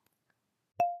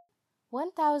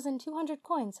 1,200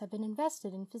 coins have been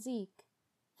invested in physique.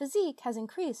 Physique has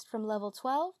increased from level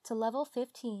 12 to level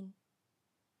 15.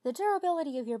 The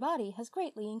durability of your body has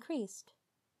greatly increased.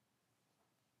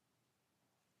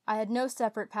 I had no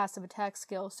separate passive attack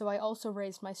skill, so I also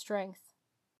raised my strength.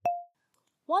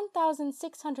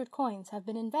 1,600 coins have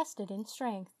been invested in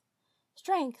strength.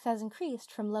 Strength has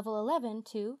increased from level 11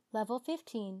 to level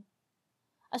 15.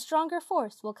 A stronger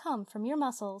force will come from your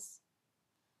muscles.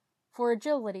 For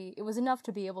agility, it was enough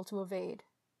to be able to evade.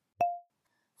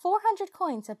 400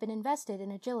 coins have been invested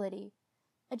in agility.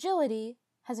 Agility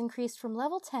has increased from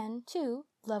level 10 to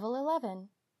level 11.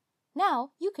 Now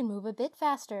you can move a bit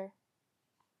faster.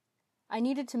 I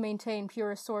needed to maintain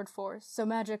pure sword force, so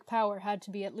magic power had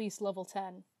to be at least level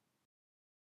 10.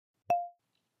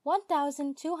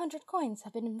 1,200 coins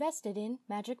have been invested in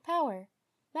magic power.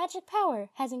 Magic power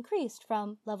has increased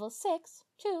from level 6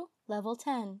 to level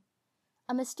 10.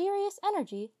 A mysterious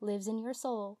energy lives in your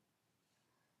soul.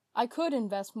 I could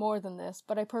invest more than this,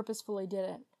 but I purposefully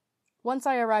didn't. Once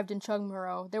I arrived in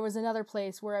Chungmuro, there was another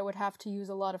place where I would have to use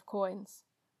a lot of coins.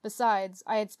 Besides,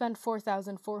 I had spent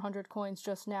 4,400 coins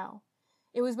just now.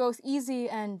 It was both easy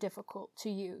and difficult to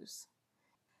use.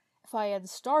 If I had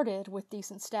started with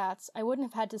decent stats, I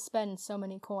wouldn't have had to spend so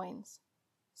many coins.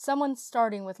 Someone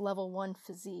starting with level 1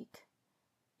 physique.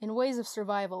 In Ways of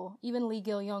Survival, even Lee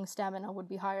Gil-young's stamina would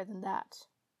be higher than that.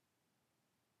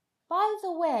 By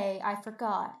the way, I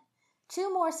forgot.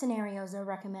 2 more scenarios are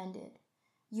recommended.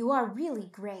 You are really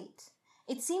great.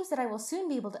 It seems that I will soon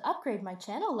be able to upgrade my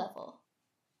channel level.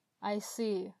 I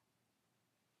see.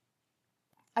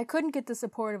 I couldn't get the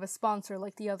support of a sponsor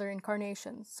like the other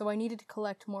incarnations, so I needed to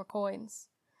collect more coins.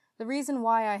 The reason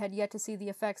why I had yet to see the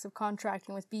effects of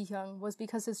contracting with Bi-hyung was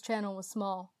because his channel was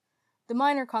small. The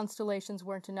minor constellations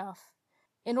weren't enough.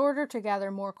 In order to gather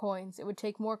more coins, it would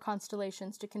take more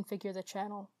constellations to configure the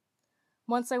channel.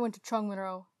 Once I went to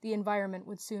Chungmuro, the environment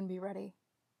would soon be ready.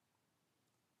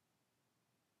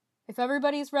 If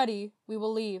everybody's ready, we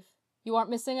will leave. You aren't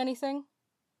missing anything?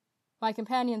 My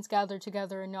companions gathered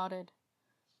together and nodded.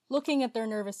 Looking at their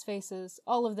nervous faces,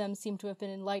 all of them seemed to have been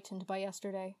enlightened by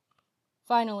yesterday.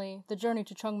 Finally, the journey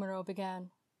to Chungmuro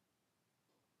began.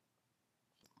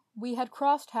 We had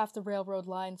crossed half the railroad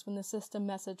lines when the system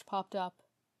message popped up.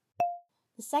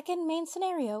 The second main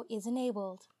scenario is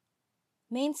enabled.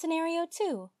 Main Scenario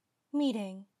 2.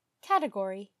 Meeting.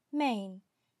 Category, Main.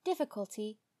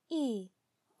 Difficulty, E.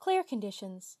 Clear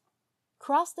conditions.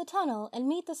 Cross the tunnel and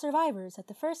meet the survivors at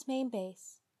the first main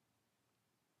base.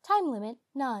 Time limit,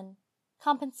 none.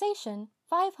 Compensation,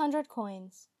 500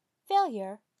 coins.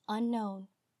 Failure, unknown.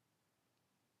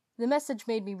 The message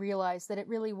made me realize that it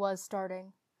really was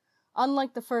starting.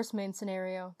 Unlike the first main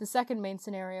scenario, the second main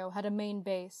scenario had a main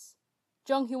base.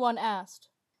 Jung Hee-won asked,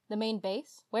 "The main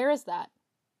base? Where is that?"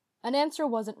 An answer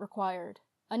wasn't required.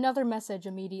 Another message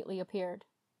immediately appeared.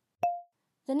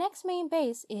 The next main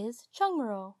base is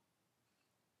Chungmuro.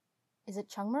 Is it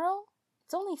Chungmuro?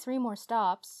 It's only 3 more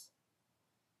stops.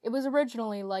 It was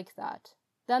originally like that.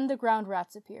 Then the ground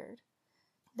rats appeared.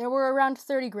 There were around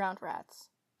 30 ground rats.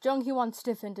 Jung Hee-won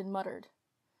stiffened and muttered,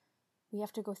 "We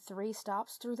have to go 3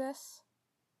 stops through this?"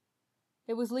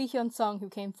 It was Lee Hyun-sung who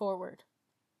came forward.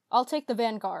 "I'll take the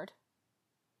vanguard."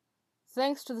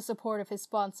 Thanks to the support of his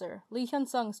sponsor, Lee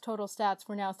Hyun-sung's total stats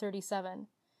were now 37.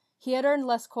 He had earned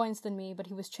less coins than me, but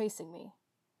he was chasing me.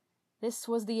 This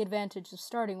was the advantage of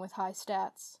starting with high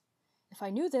stats. If I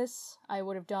knew this, I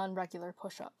would have done regular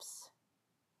push-ups.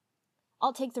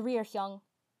 "I'll take the rear, Hyung."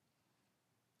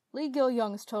 Lee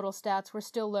Gil-young's total stats were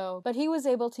still low, but he was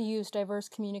able to use diverse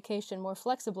communication more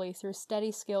flexibly through steady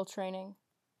skill training.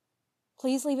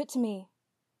 "Please leave it to me."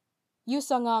 Yu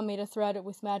Sung-ah made a thread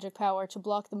with magic power to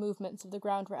block the movements of the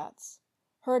ground rats.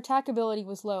 Her attack ability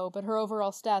was low, but her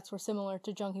overall stats were similar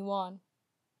to Jung Hee-won.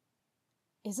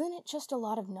 Isn't it just a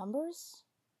lot of numbers?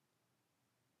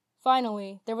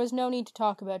 Finally, there was no need to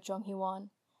talk about Jung Hee-won.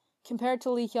 Compared to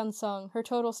Li Hyun-sung, her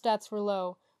total stats were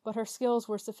low, but her skills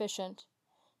were sufficient.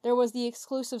 There was the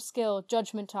exclusive skill,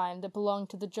 Judgment Time, that belonged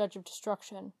to the Judge of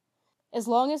Destruction. As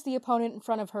long as the opponent in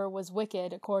front of her was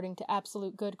wicked according to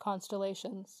absolute good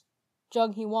constellations,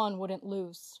 Jung Hee-won wouldn't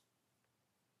lose.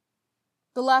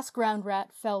 The last ground rat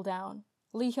fell down.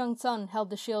 Lee Hyung-sun held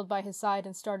the shield by his side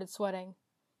and started sweating.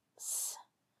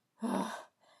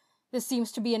 This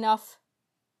seems to be enough.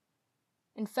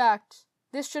 In fact,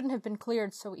 this shouldn't have been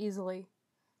cleared so easily.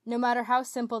 No matter how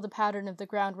simple the pattern of the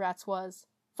ground rats was,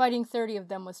 fighting 30 of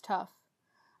them was tough.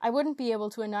 I wouldn't be able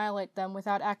to annihilate them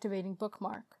without activating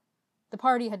Bookmark. The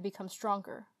party had become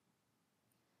stronger.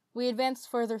 We advanced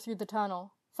further through the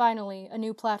tunnel. Finally, a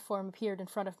new platform appeared in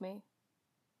front of me.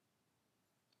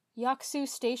 Yaksu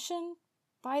Station?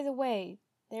 By the way,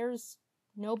 there's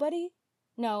nobody?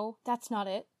 No, that's not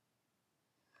it.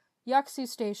 Yaksu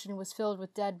Station was filled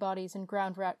with dead bodies and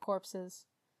ground rat corpses.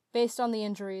 Based on the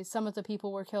injuries, some of the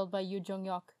people were killed by Yu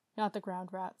Jung-yuk, not the ground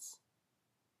rats.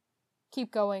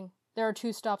 Keep going. There are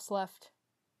 2 stops left.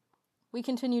 We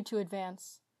continued to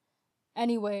advance.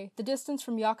 Anyway, the distance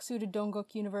from Yaksu to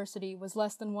Dongguk University was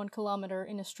less than 1 kilometer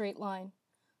in a straight line.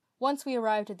 Once we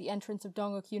arrived at the entrance of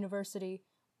Dongguk University,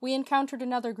 we encountered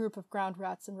another group of ground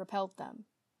rats and repelled them.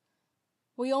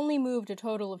 We only moved a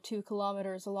total of 2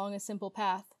 kilometers along a simple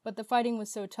path, but the fighting was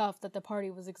so tough that the party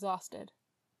was exhausted.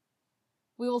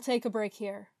 We will take a break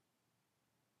here.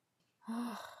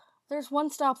 There's 1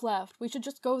 stop left. We should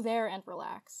just go there and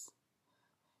relax.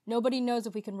 Nobody knows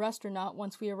if we can rest or not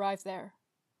once we arrive there.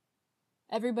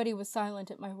 Everybody was silent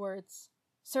at my words.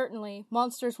 Certainly,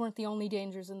 monsters weren't the only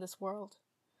dangers in this world.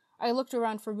 I looked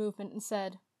around for movement and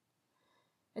said,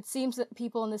 "It seems that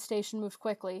people in this station moved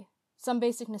quickly. Some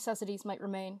basic necessities might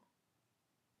remain."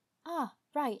 Ah,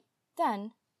 right.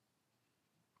 Then...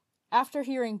 After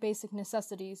hearing basic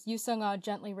necessities, Yu Sung-ah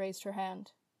gently raised her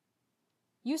hand.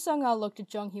 Yu Sung-ah looked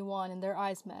at Jung Hee-won and their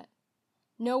eyes met.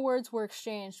 No words were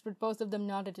exchanged, but both of them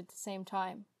nodded at the same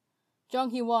time. Jung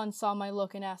Hee-won saw my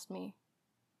look and asked me,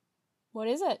 "What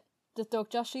is it? Does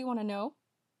Dokjashi want to know?"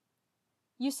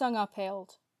 Yu Sung-ah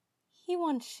paled. He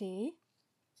wants she.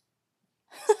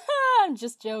 I'm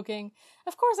just joking.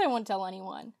 Of course I won't tell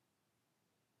anyone.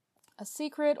 A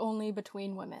secret only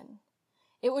between women.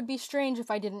 It would be strange if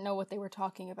I didn't know what they were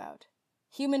talking about.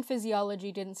 Human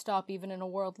physiology didn't stop even in a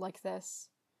world like this.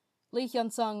 Lee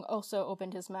Hyun-sung also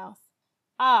opened his mouth.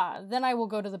 Then I will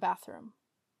go to the bathroom.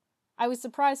 I was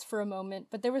surprised for a moment,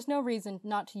 but there was no reason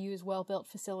not to use well-built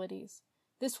facilities.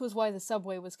 This was why the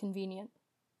subway was convenient.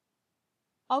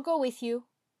 I'll go with you.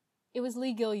 It was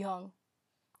Lee Gil-young.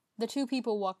 The 2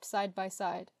 people walked side by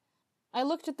side. I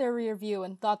looked at their rear view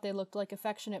and thought they looked like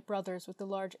affectionate brothers with a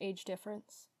large age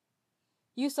difference.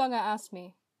 Yu Sung-ah asked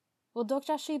me, "Will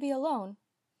Dokjashi be alone?"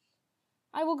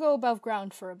 "I will go above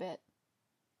ground for a bit."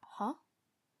 Huh?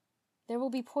 "There will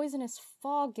be poisonous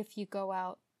fog if you go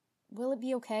out. Will it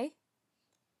be okay?"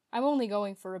 "I'm only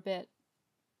going for a bit."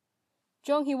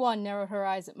 Jung Hee-won narrowed her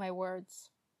eyes at my words.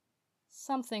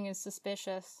 Something is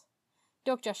suspicious.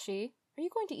 Dokjashi, are you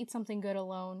going to eat something good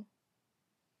alone?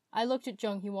 I looked at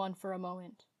Jung Hee-won for a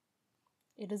moment.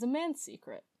 It is a man's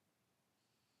secret.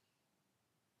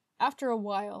 After a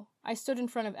while, I stood in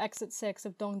front of Exit 6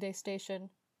 of Dongdae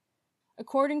Station.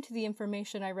 According to the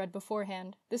information I read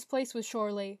beforehand, this place was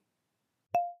surely...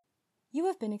 You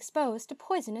have been exposed to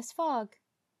poisonous fog.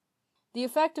 The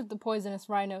effect of the poisonous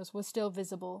rhinos was still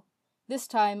visible. This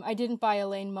time, I didn't buy a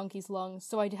lane monkey's lungs,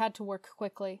 so I had to work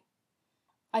quickly.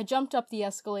 I jumped up the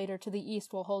escalator to the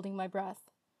east while holding my breath.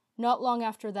 Not long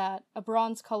after that, a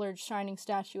bronze-colored shining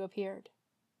statue appeared.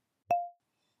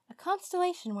 A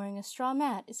constellation wearing a straw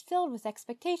mat is filled with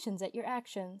expectations at your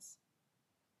actions.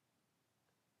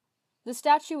 The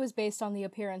statue was based on the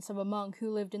appearance of a monk who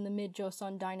lived in the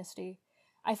mid-Joseon dynasty.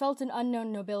 I felt an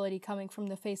unknown nobility coming from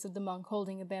the face of the monk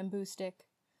holding a bamboo stick.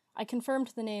 I confirmed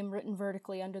the name written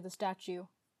vertically under the statue.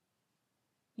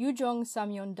 Yujong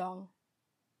Samyeon-dong.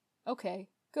 Okay,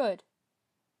 good.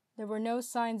 There were no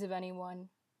signs of anyone.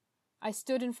 I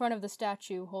stood in front of the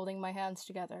statue, holding my hands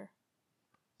together.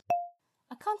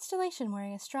 A constellation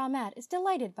wearing a straw mat is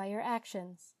delighted by your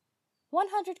actions.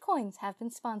 100 coins have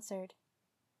been sponsored.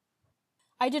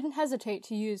 I didn't hesitate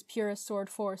to use Purest Sword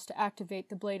Force to activate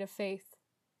the Blade of Faith.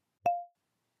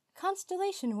 A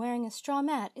constellation wearing a straw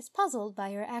mat is puzzled by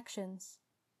your actions.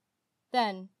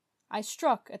 Then, I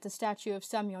struck at the statue of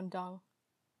Samyeon-dong.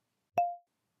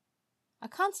 A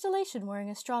constellation wearing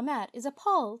a straw mat is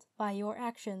appalled by your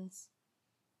actions.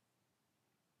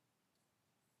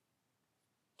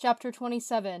 Chapter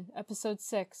 27, Episode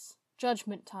 6,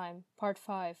 Judgment Time, Part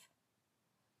 5.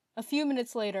 A few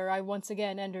minutes later, I once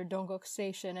again entered Dongguk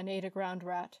Station and ate a ground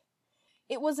rat.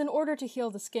 It was in order to heal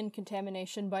the skin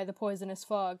contamination by the poisonous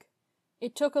fog.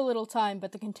 It took a little time,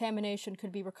 but the contamination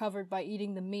could be recovered by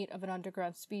eating the meat of an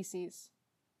underground species.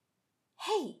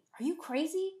 Hey, are you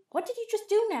crazy? What did you just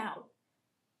do now?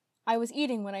 I was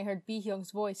eating when I heard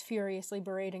Bi-hyung's voice furiously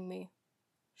berating me.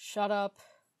 Shut up.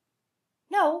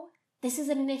 No, this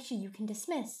isn't an issue you can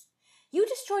dismiss. You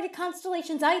destroyed a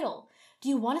constellation's idol. Do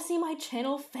you want to see my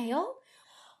channel fail?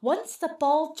 Once the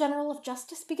bald General of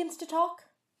Justice begins to talk?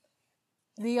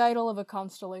 The idol of a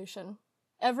constellation.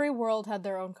 Every world had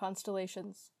their own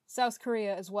constellations. South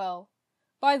Korea as well.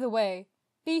 By the way,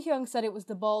 Bi-hyung said it was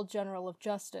the bald General of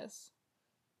Justice.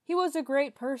 He was a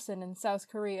great person in South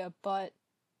Korea, but...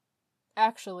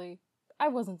 Actually, I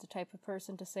wasn't the type of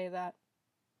person to say that.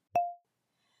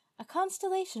 A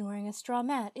constellation wearing a straw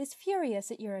mat is furious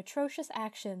at your atrocious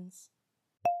actions.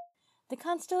 The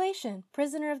constellation,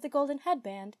 prisoner of the golden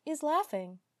headband, is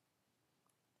laughing.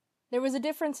 There was a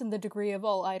difference in the degree of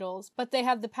all idols, but they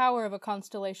had the power of a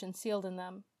constellation sealed in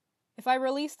them. If I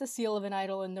released the seal of an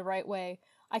idol in the right way,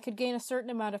 I could gain a certain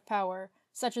amount of power,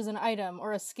 such as an item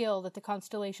or a skill that the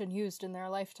constellation used in their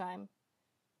lifetime.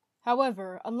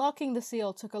 However, unlocking the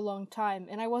seal took a long time,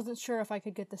 and I wasn't sure if I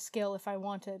could get the skill if I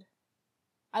wanted.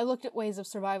 I looked at ways of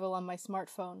survival on my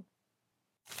smartphone.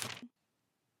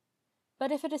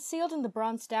 But if it is sealed in the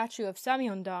bronze statue of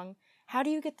Samyeondong, how do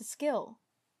you get the skill?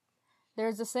 There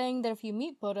is a saying that if you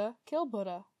meet Buddha, kill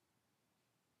Buddha.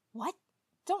 What?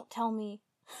 Don't tell me.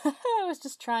 I was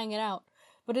just trying it out.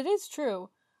 But it is true.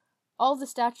 All the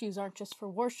statues aren't just for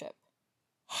worship.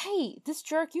 Hey, this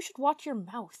jerk, you should watch your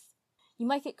mouth. You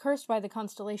might get cursed by the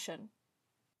constellation.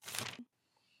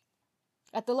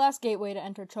 At the last gateway to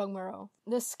enter Chongmuro,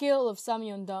 the skill of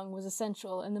Samyeondong was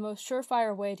essential, and the most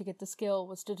surefire way to get the skill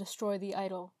was to destroy the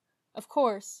idol. Of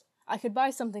course, I could buy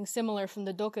something similar from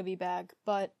the Dokkaebi bag,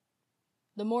 but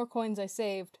the more coins I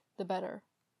saved, the better.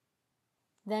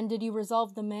 Then did you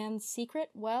resolve the man's secret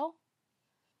well?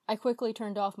 I quickly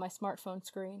turned off my smartphone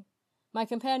screen. My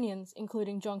companions,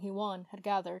 including Jung Hee-won, had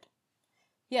gathered.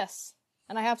 Yes,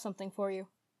 and I have something for you.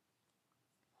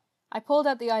 I pulled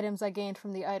out the items I gained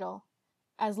from the idol.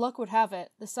 As luck would have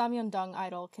it, the Samyeondong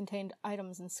idol contained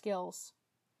items and skills.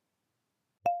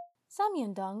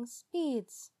 Samyeondong's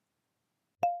beads.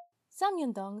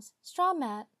 Samyeondong's straw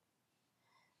mat.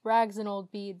 Rags and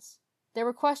old beads. There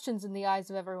were questions in the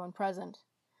eyes of everyone present.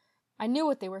 I knew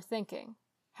what they were thinking.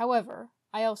 However,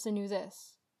 I also knew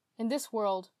this. In this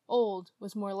world, old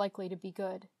was more likely to be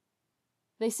good.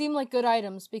 They seem like good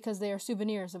items because they are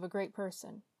souvenirs of a great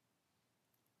person.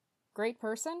 Great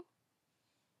person?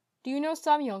 Do you know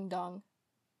Samyeongdong?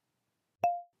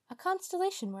 A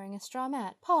constellation wearing a straw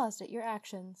mat paused at your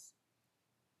actions.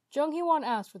 Jung Hee-won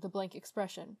asked with a blank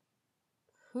expression.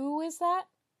 Who is that?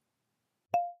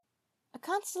 A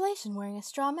constellation wearing a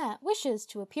straw mat wishes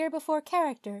to appear before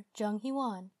character Jung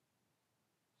Hee-won.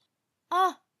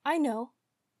 Ah, I know.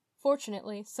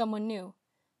 Fortunately, someone knew.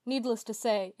 Needless to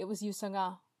say, it was Yu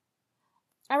Sung-ah.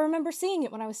 I remember seeing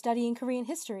it when I was studying Korean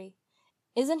history.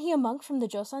 Isn't he a monk from the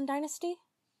Joseon dynasty?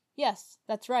 Yes,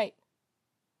 that's right.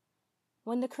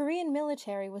 When the Korean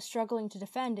military was struggling to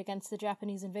defend against the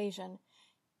Japanese invasion,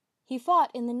 he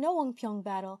fought in the Nohongpyeong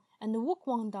battle and the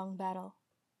Wokwangdong battle.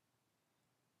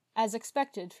 As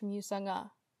expected from Yu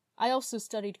Sung-ah. I also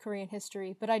studied Korean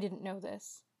history, but I didn't know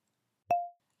this.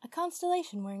 A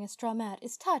constellation wearing a straw mat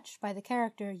is touched by the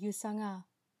character Yu Sung-ah.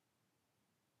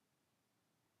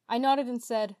 I nodded and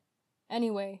said,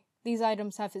 anyway, these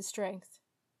items have his strength.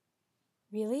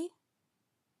 Really?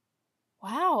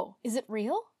 Wow, is it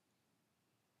real?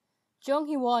 Jung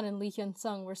Hee-won and Lee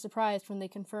Hyun-sung were surprised when they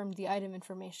confirmed the item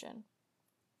information.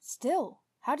 Still,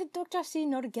 how did Dr. Si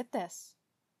know to get this?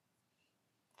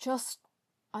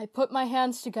 I put my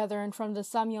hands together in front of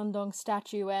the Samyeondong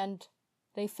statue and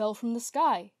they fell from the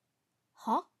sky.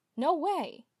 Huh? No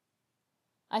way.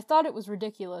 I thought it was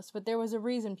ridiculous, but there was a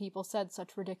reason people said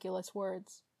such ridiculous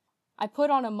words. I put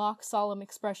on a mock solemn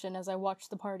expression as I watched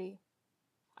the party.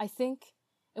 I think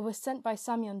it was sent by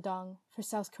Samyeondong for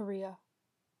South Korea.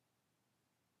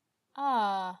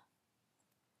 Ah.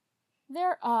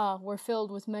 Their were filled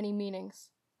with many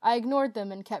meanings. I ignored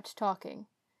them and kept talking.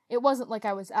 It wasn't like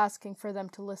I was asking for them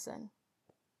to listen.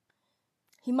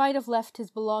 He might have left his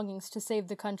belongings to save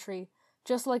the country,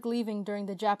 just like leaving during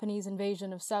the Japanese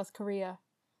invasion of South Korea.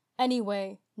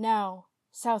 Anyway, now,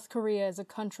 South Korea is a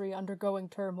country undergoing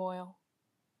turmoil.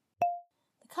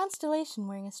 The constellation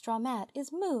wearing a straw mat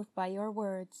is moved by your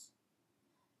words.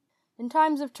 In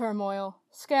times of turmoil,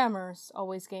 scammers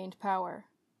always gained power.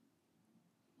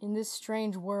 In this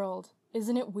strange world,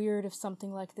 isn't it weird if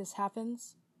something like this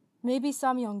happens? Maybe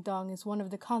Samyeongdong is one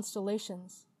of the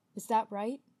constellations. Is that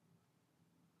right?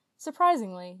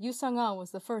 Surprisingly, Yu Sung-ah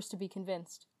was the first to be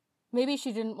convinced. Maybe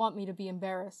she didn't want me to be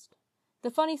embarrassed.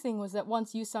 The funny thing was that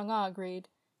once Yu Sung-ah agreed,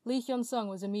 Lee Hyun-sung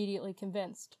was immediately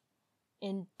convinced.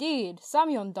 Indeed,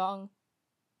 Samyeon-dong!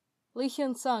 Lee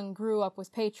Hyun-sung grew up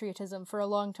with patriotism for a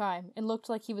long time and looked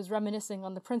like he was reminiscing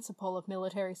on the principle of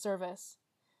military service.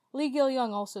 Lee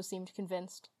Gil-young also seemed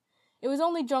convinced. It was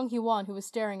only Jung Hee-won who was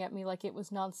staring at me like it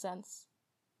was nonsense.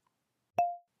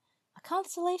 A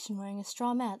constellation wearing a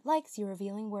straw mat likes your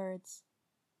revealing words.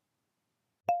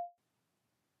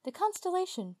 The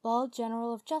constellation, Bald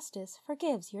General of Justice,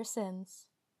 forgives your sins.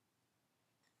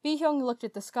 Bi-hyung looked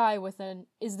at the sky with an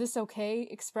 "is this okay"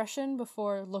 expression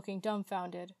before looking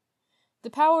dumbfounded.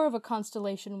 The power of a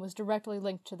constellation was directly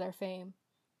linked to their fame.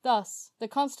 Thus, the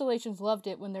constellations loved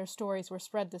it when their stories were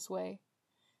spread this way.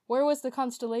 Where was the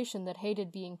constellation that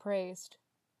hated being praised?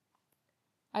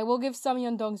 I will give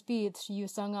Samyeon-dong's beads to Yu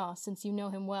Sung-ah since you know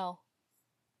him well.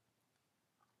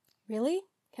 Really?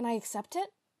 Can I accept it?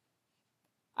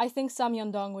 I think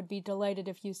Samyeon-dong would be delighted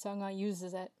if Yu Sung-ah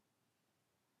uses it.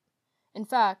 In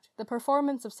fact, the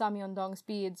performance of Samyeon-dong's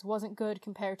beads wasn't good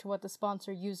compared to what the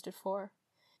sponsor used it for.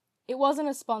 It wasn't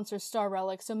a sponsor's star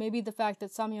relic, so maybe the fact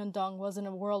that Samyeon-dong wasn't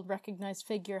a world-recognized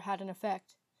figure had an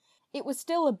effect. It was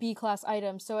still a B-class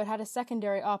item, so it had a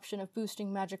secondary option of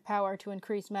boosting magic power to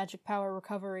increase magic power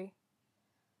recovery.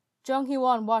 Jung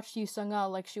Hee-won watched Yu Sung-ah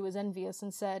like she was envious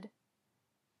and said,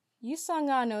 Yu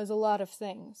Sung-ah knows a lot of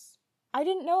things. I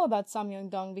didn't know about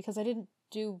Samyeon-dong because I didn't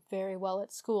do very well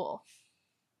at school.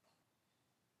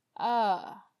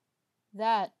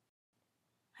 That.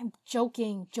 I'm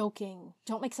joking.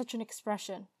 Don't make such an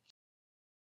expression.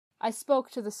 I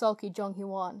spoke to the sulky Jung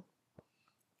Hee-won.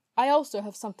 I also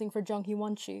have something for Jung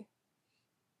Hee-won-chi.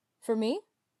 For me?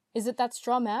 Is it that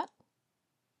straw mat?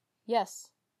 Yes.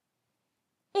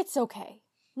 It's okay.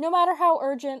 No matter how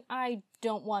urgent, I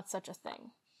don't want such a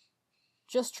thing.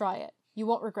 Just try it. You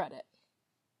won't regret it.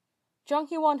 Jung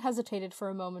Hee-won hesitated for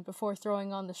a moment before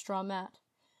throwing on the straw mat.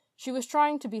 She was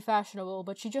trying to be fashionable,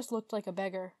 but she just looked like a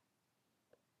beggar.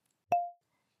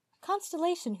 A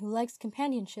constellation who likes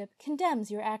companionship condemns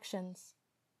your actions.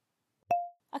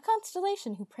 A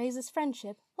constellation who praises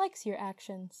friendship likes your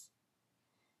actions.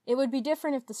 It would be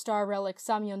different if the star relic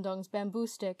Samyeon-dong's bamboo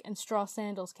stick and straw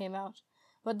sandals came out,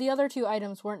 but the other two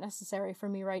items weren't necessary for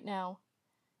me right now.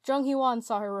 Jung Hee-won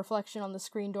saw her reflection on the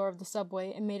screen door of the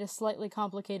subway and made a slightly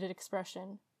complicated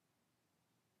expression.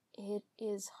 It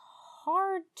is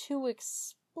hard to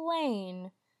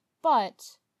explain,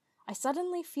 but I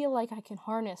suddenly feel like I can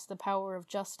harness the power of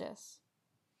justice.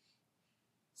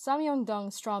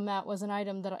 Samyeon-dong's straw mat was an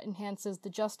item that enhances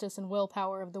the justice and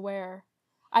willpower of the wearer.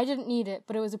 I didn't need it,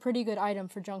 but it was a pretty good item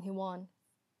for Jung Hee-won.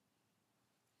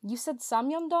 You said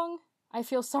Samyeon-dong? I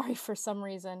feel sorry for some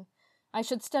reason. I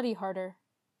should study harder.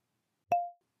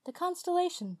 The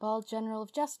constellation, Bald General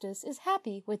of Justice, is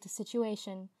happy with the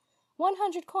situation.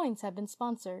 100 coins have been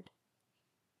sponsored.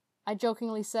 I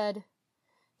jokingly said,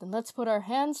 Then let's put our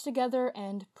hands together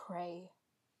and pray.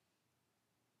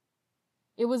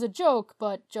 It was a joke,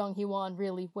 but Jung Hee-won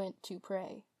really went to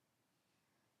pray.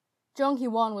 Jung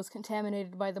Hee-won was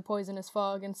contaminated by the poisonous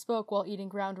fog and spoke while eating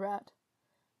ground rat.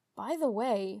 By the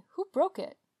way, who broke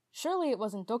it? Surely it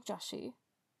wasn't Dokjashi.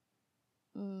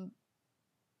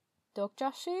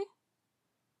 Dokjashi?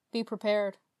 Be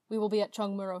prepared. We will be at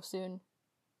Chungmuro soon.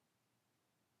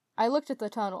 I looked at the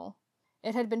tunnel.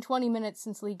 It had been 20 minutes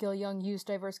since Lee Gil-young used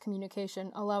diverse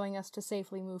communication, allowing us to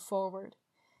safely move forward.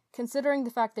 Considering the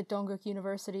fact that Dongguk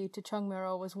University to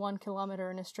Chungmuro was 1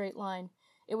 kilometer in a straight line,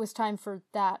 it was time for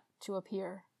that to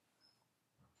appear.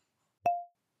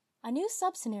 A new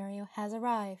sub-scenario has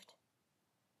arrived.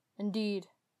 Indeed,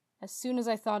 as soon as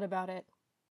I thought about it.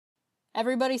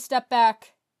 Everybody step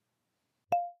back!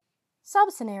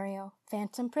 Sub-scenario,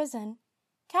 Phantom Prison.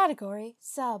 Category,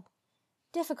 Sub.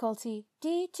 Difficulty,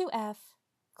 D to F.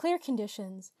 Clear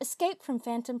conditions, escape from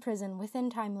Phantom Prison within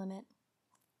time limit.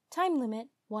 Time limit,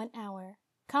 1 hour.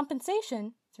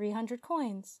 Compensation, 300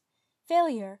 coins.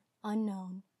 Failure,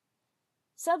 unknown.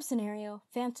 Sub-scenario,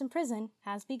 Phantom Prison,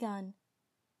 has begun.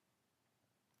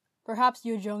 Perhaps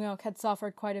Yoo Jong-ok had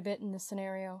suffered quite a bit in this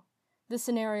scenario. This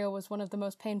scenario was one of the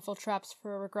most painful traps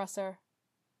for a regressor.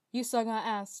 Yu Sung-ah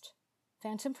asked,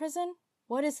 Phantom Prison?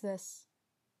 What is this?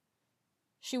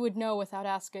 She would know without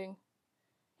asking.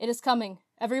 It is coming.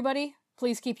 Everybody,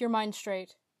 please keep your mind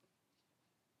straight.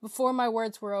 Before my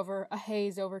words were over, a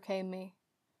haze overcame me.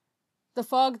 The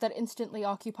fog that instantly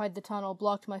occupied the tunnel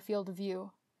blocked my field of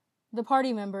view. The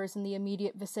party members in the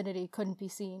immediate vicinity couldn't be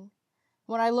seen.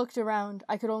 When I looked around,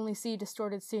 I could only see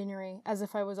distorted scenery, as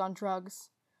if I was on drugs.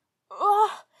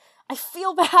 Ugh! I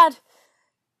feel bad!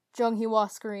 Jung Hee-won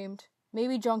screamed.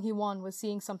 Maybe Jung Hee-won was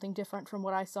seeing something different from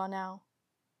what I saw now.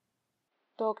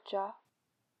 Dokja.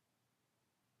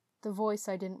 The voice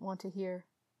I didn't want to hear.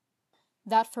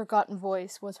 That forgotten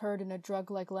voice was heard in a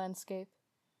drug-like landscape.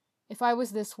 If I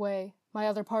was this way, my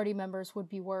other party members would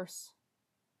be worse.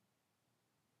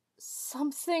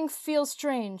 Something feels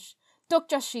strange.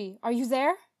 Dokja-shi, are you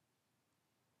there?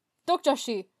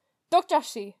 Dokja-shi!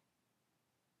 Dokja-shi!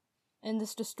 In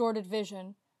this distorted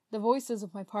vision, the voices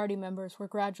of my party members were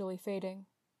gradually fading.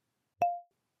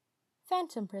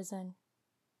 Phantom prison.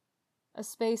 A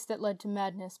space that led to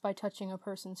madness by touching a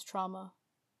person's trauma.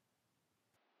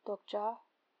 Dokja,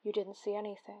 you didn't see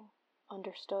anything.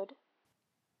 Understood?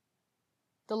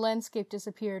 The landscape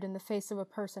disappeared and the face of a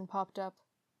person popped up.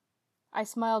 I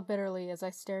smiled bitterly as I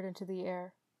stared into the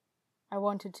air. I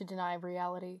wanted to deny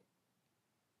reality.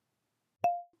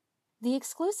 The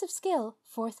exclusive skill,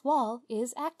 Fourth Wall,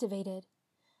 is activated.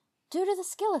 Due to the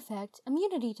skill effect,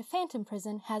 immunity to Phantom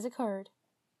Prison has occurred.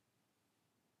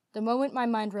 The moment my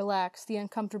mind relaxed, the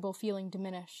uncomfortable feeling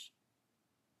diminished.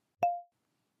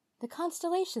 The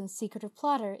Constellation's Secretive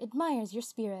Plotter admires your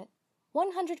spirit.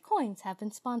 100 coins have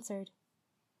been sponsored.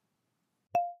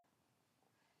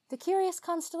 The Curious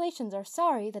Constellations are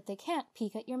sorry that they can't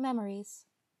peek at your memories.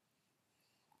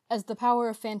 As the power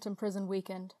of Phantom Prison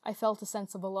weakened, I felt a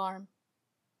sense of alarm.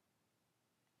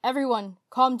 Everyone,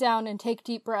 calm down and take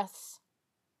deep breaths.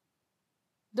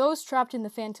 Those trapped in the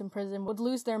Phantom Prison would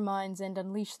lose their minds and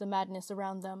unleash the madness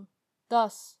around them.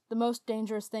 Thus, the most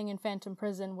dangerous thing in Phantom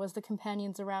Prison was the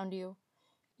companions around you.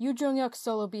 Yu Jung-yuk's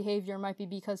solo behavior might be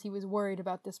because he was worried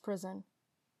about this prison.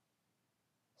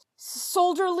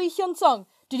 Soldier Lee Hyun-sung,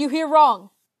 did you hear wrong?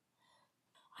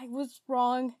 I was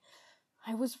wrong,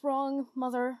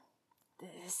 Mother.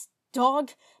 This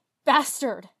dog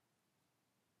bastard!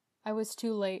 I was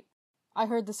too late. I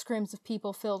heard the screams of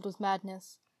people filled with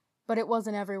madness. But it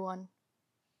wasn't everyone.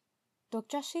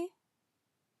 Dokja-shi?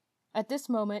 At this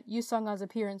moment, Yu Sung-a's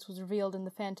appearance was revealed in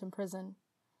the Phantom Prison.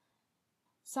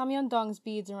 Samyeon-dong's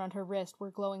beads around her wrist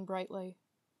were glowing brightly.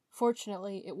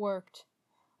 Fortunately, it worked.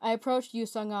 I approached Yu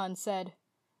Sung-a and said,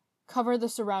 "Cover the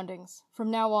surroundings.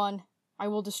 From now on, I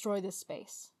will destroy this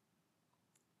space."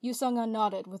 Yu Sung-a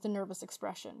nodded with a nervous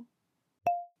expression.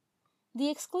 The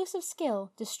exclusive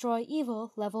skill, Destroy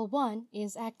Evil, Level 1,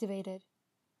 is activated.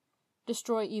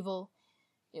 Destroy Evil.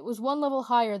 It was one level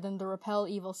higher than the Repel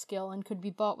Evil skill and could be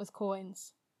bought with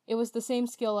coins. It was the same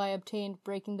skill I obtained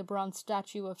breaking the bronze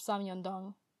statue of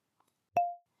Samyeon-dong.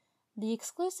 The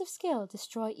exclusive skill,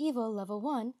 Destroy Evil, Level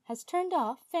 1, has turned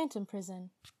off Phantom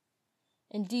Prison.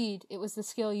 Indeed, it was the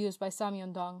skill used by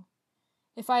Samyeon-dong.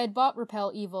 If I had bought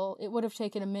Repel Evil, it would have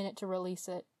taken a minute to release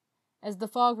it. As the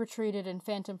fog retreated and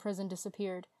Phantom Prison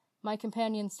disappeared, my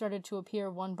companions started to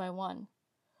appear one by one.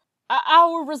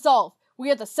 Our resolve! We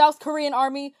are the South Korean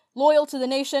Army, loyal to the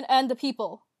nation and the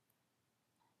people.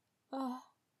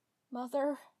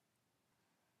 Mother?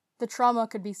 The trauma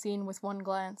could be seen with one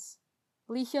glance.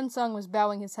 Lee Hyun-sung was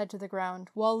bowing his head to the ground,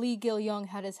 while Lee Gil-young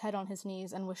had his head on his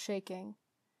knees and was shaking.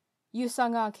 Yu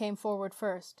Sung-a came forward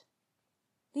first.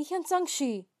 Lee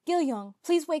Hyun-sung-shi, Gil-young,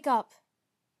 please wake up.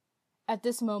 At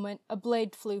this moment, a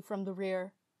blade flew from the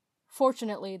rear.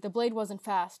 Fortunately, the blade wasn't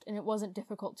fast, and it wasn't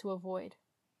difficult to avoid.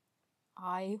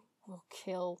 I will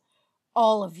kill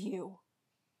all of you.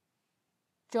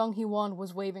 Jung Hee-won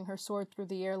was waving her sword through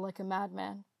the air like a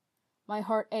madman. My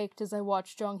heart ached as I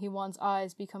watched Jung Hee-won's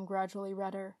eyes become gradually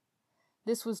redder.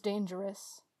 This was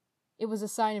dangerous. It was a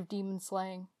sign of demon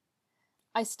slaying.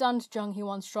 I stunned Jung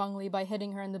Hee-won strongly by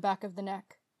hitting her in the back of the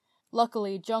neck.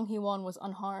 Luckily, Jung Hee-won was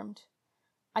unharmed.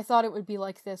 I thought it would be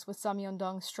like this with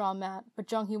Samyeon-dong's straw mat,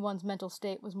 but Jung Hee-won's mental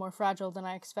state was more fragile than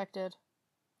I expected.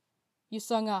 Yu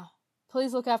Sung-a,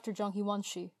 please look after Jung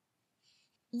Hee-won-shi.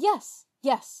 Yes.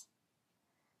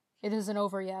 It isn't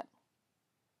over yet.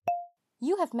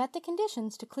 You have met the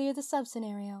conditions to clear the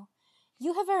sub-scenario.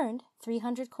 You have earned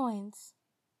 300 coins.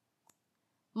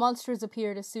 Monsters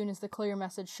appeared as soon as the clear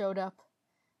message showed up.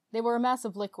 They were a mass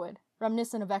of liquid,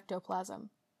 reminiscent of ectoplasm.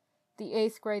 The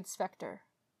 8th grade Spectre.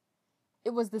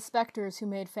 It was the Spectres who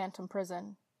made Phantom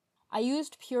Prison. I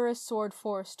used Purist Sword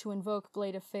Force to invoke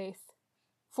Blade of Faith.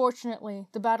 Fortunately,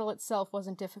 the battle itself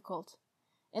wasn't difficult.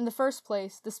 In the first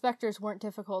place, the Spectres weren't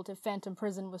difficult if Phantom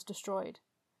Prison was destroyed.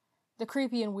 The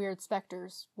creepy and weird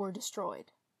Spectres were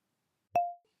destroyed.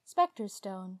 Spectre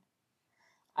Stone.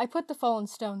 I put the fallen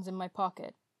stones in my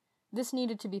pocket. This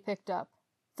needed to be picked up.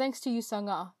 Thanks to Yu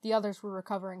Sung-a, the others were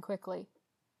recovering quickly.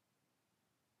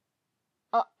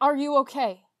 Are you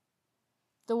okay?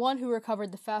 The one who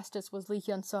recovered the fastest was Lee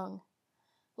Hyun-sung.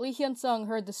 Lee Hyun-sung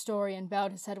heard the story and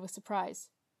bowed his head with surprise.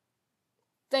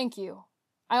 Thank you.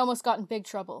 I almost got in big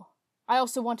trouble. I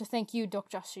also want to thank you,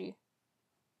 Dokjashi.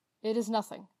 It is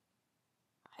nothing.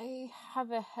 I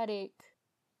have a headache.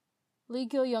 Lee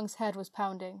Gil-young's head was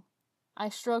pounding. I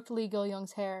stroked Lee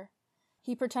Gil-young's hair.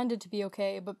 He pretended to be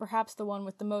okay, but perhaps the one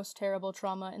with the most terrible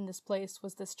trauma in this place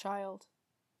was this child.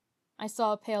 I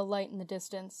saw a pale light in the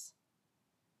distance.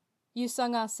 Yu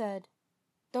Sung-ah said,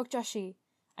 Dokjashi,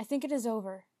 I think it is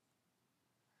over.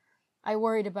 I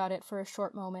worried about it for a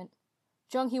short moment.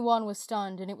 Jung Hee-won was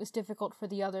stunned, and it was difficult for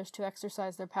the others to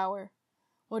exercise their power.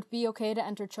 Would it be okay to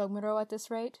enter Chogmuro at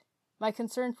this rate? My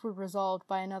concerns were resolved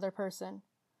by another person.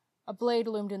 A blade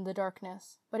loomed in the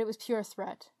darkness, but it was pure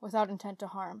threat, without intent to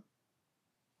harm.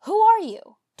 Who are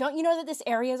you? Don't you know that this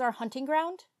area is our hunting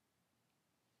ground?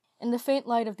 In the faint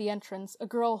light of the entrance, a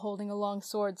girl holding a long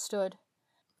sword stood.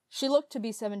 She looked to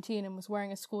be 17 and was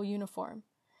wearing a school uniform.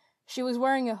 She was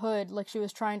wearing a hood like she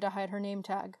was trying to hide her name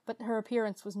tag, but her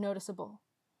appearance was noticeable.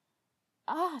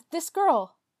 Ah, this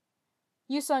girl!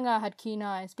 Yu Sung-ah had keen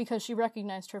eyes, because she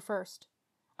recognized her first.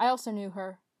 I also knew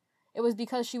her. It was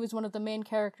because she was one of the main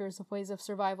characters of Ways of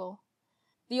Survival.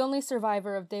 The only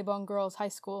survivor of Daebong Girls' High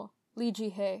School, Lee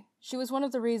Ji-hye. She was one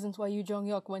of the reasons why Yu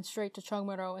Jong-hyuk went straight to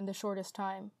Chongmuro in the shortest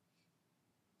time.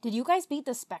 Did you guys beat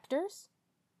the specters?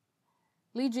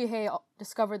 Lee Ji-hye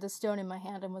discovered the stone in my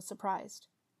hand and was surprised.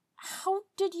 How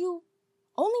did you...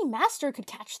 Only Master could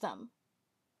catch them.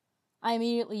 I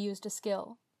immediately used a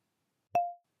skill.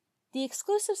 The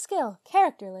exclusive skill,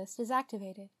 Character List, is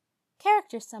activated.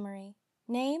 Character Summary.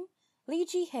 Name, Lee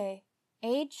Ji-hye.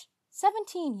 Age,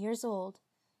 17 years old.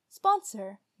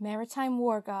 Sponsor, Maritime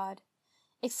War God.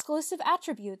 Exclusive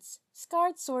Attributes,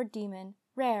 Scarred Sword Demon,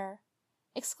 Rare.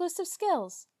 Exclusive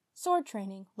Skills, Sword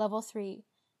Training, Level 3.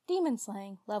 Demon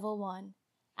Slaying, Level 1.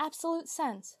 Absolute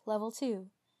Sense, Level 2.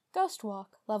 Ghost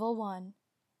Walk, Level 1.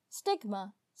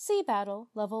 Stigma, Sea Battle,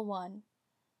 Level 1.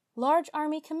 Large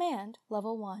Army Command,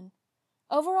 Level 1.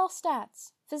 Overall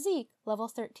Stats, Physique, Level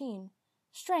 13.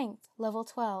 Strength, Level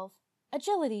 12.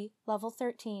 Agility, Level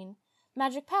 13.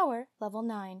 Magic Power, Level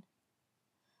 9.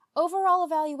 Overall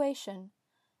Evaluation.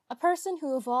 A person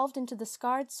who evolved into the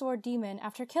Scarred Sword Demon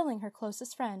after killing her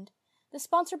closest friend. The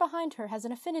sponsor behind her has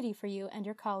an affinity for you and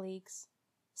your colleagues.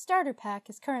 Starter Pack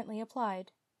is currently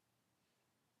applied.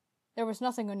 There was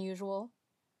nothing unusual.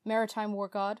 Maritime War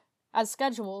God. As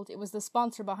scheduled, it was the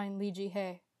sponsor behind Lee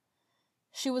Ji-hye.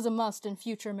 She was a must in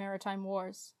future maritime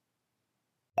wars.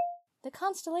 The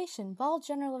constellation Bald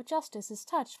General of Justice is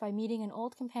touched by meeting an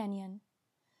old companion.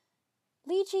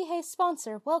 Lee Ji-hye's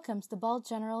sponsor welcomes the Bald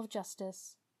General of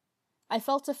Justice. I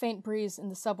felt a faint breeze in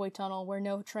the subway tunnel where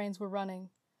no trains were running.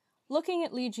 Looking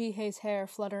at Lee Ji-hye's hair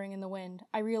fluttering in the wind,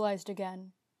 I realized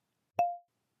again.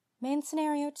 Main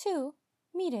Scenario 2,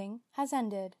 Meeting, has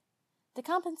ended. The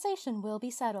compensation will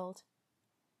be settled.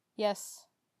 Yes,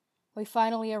 we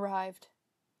finally arrived.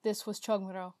 This was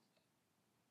Chogmuro.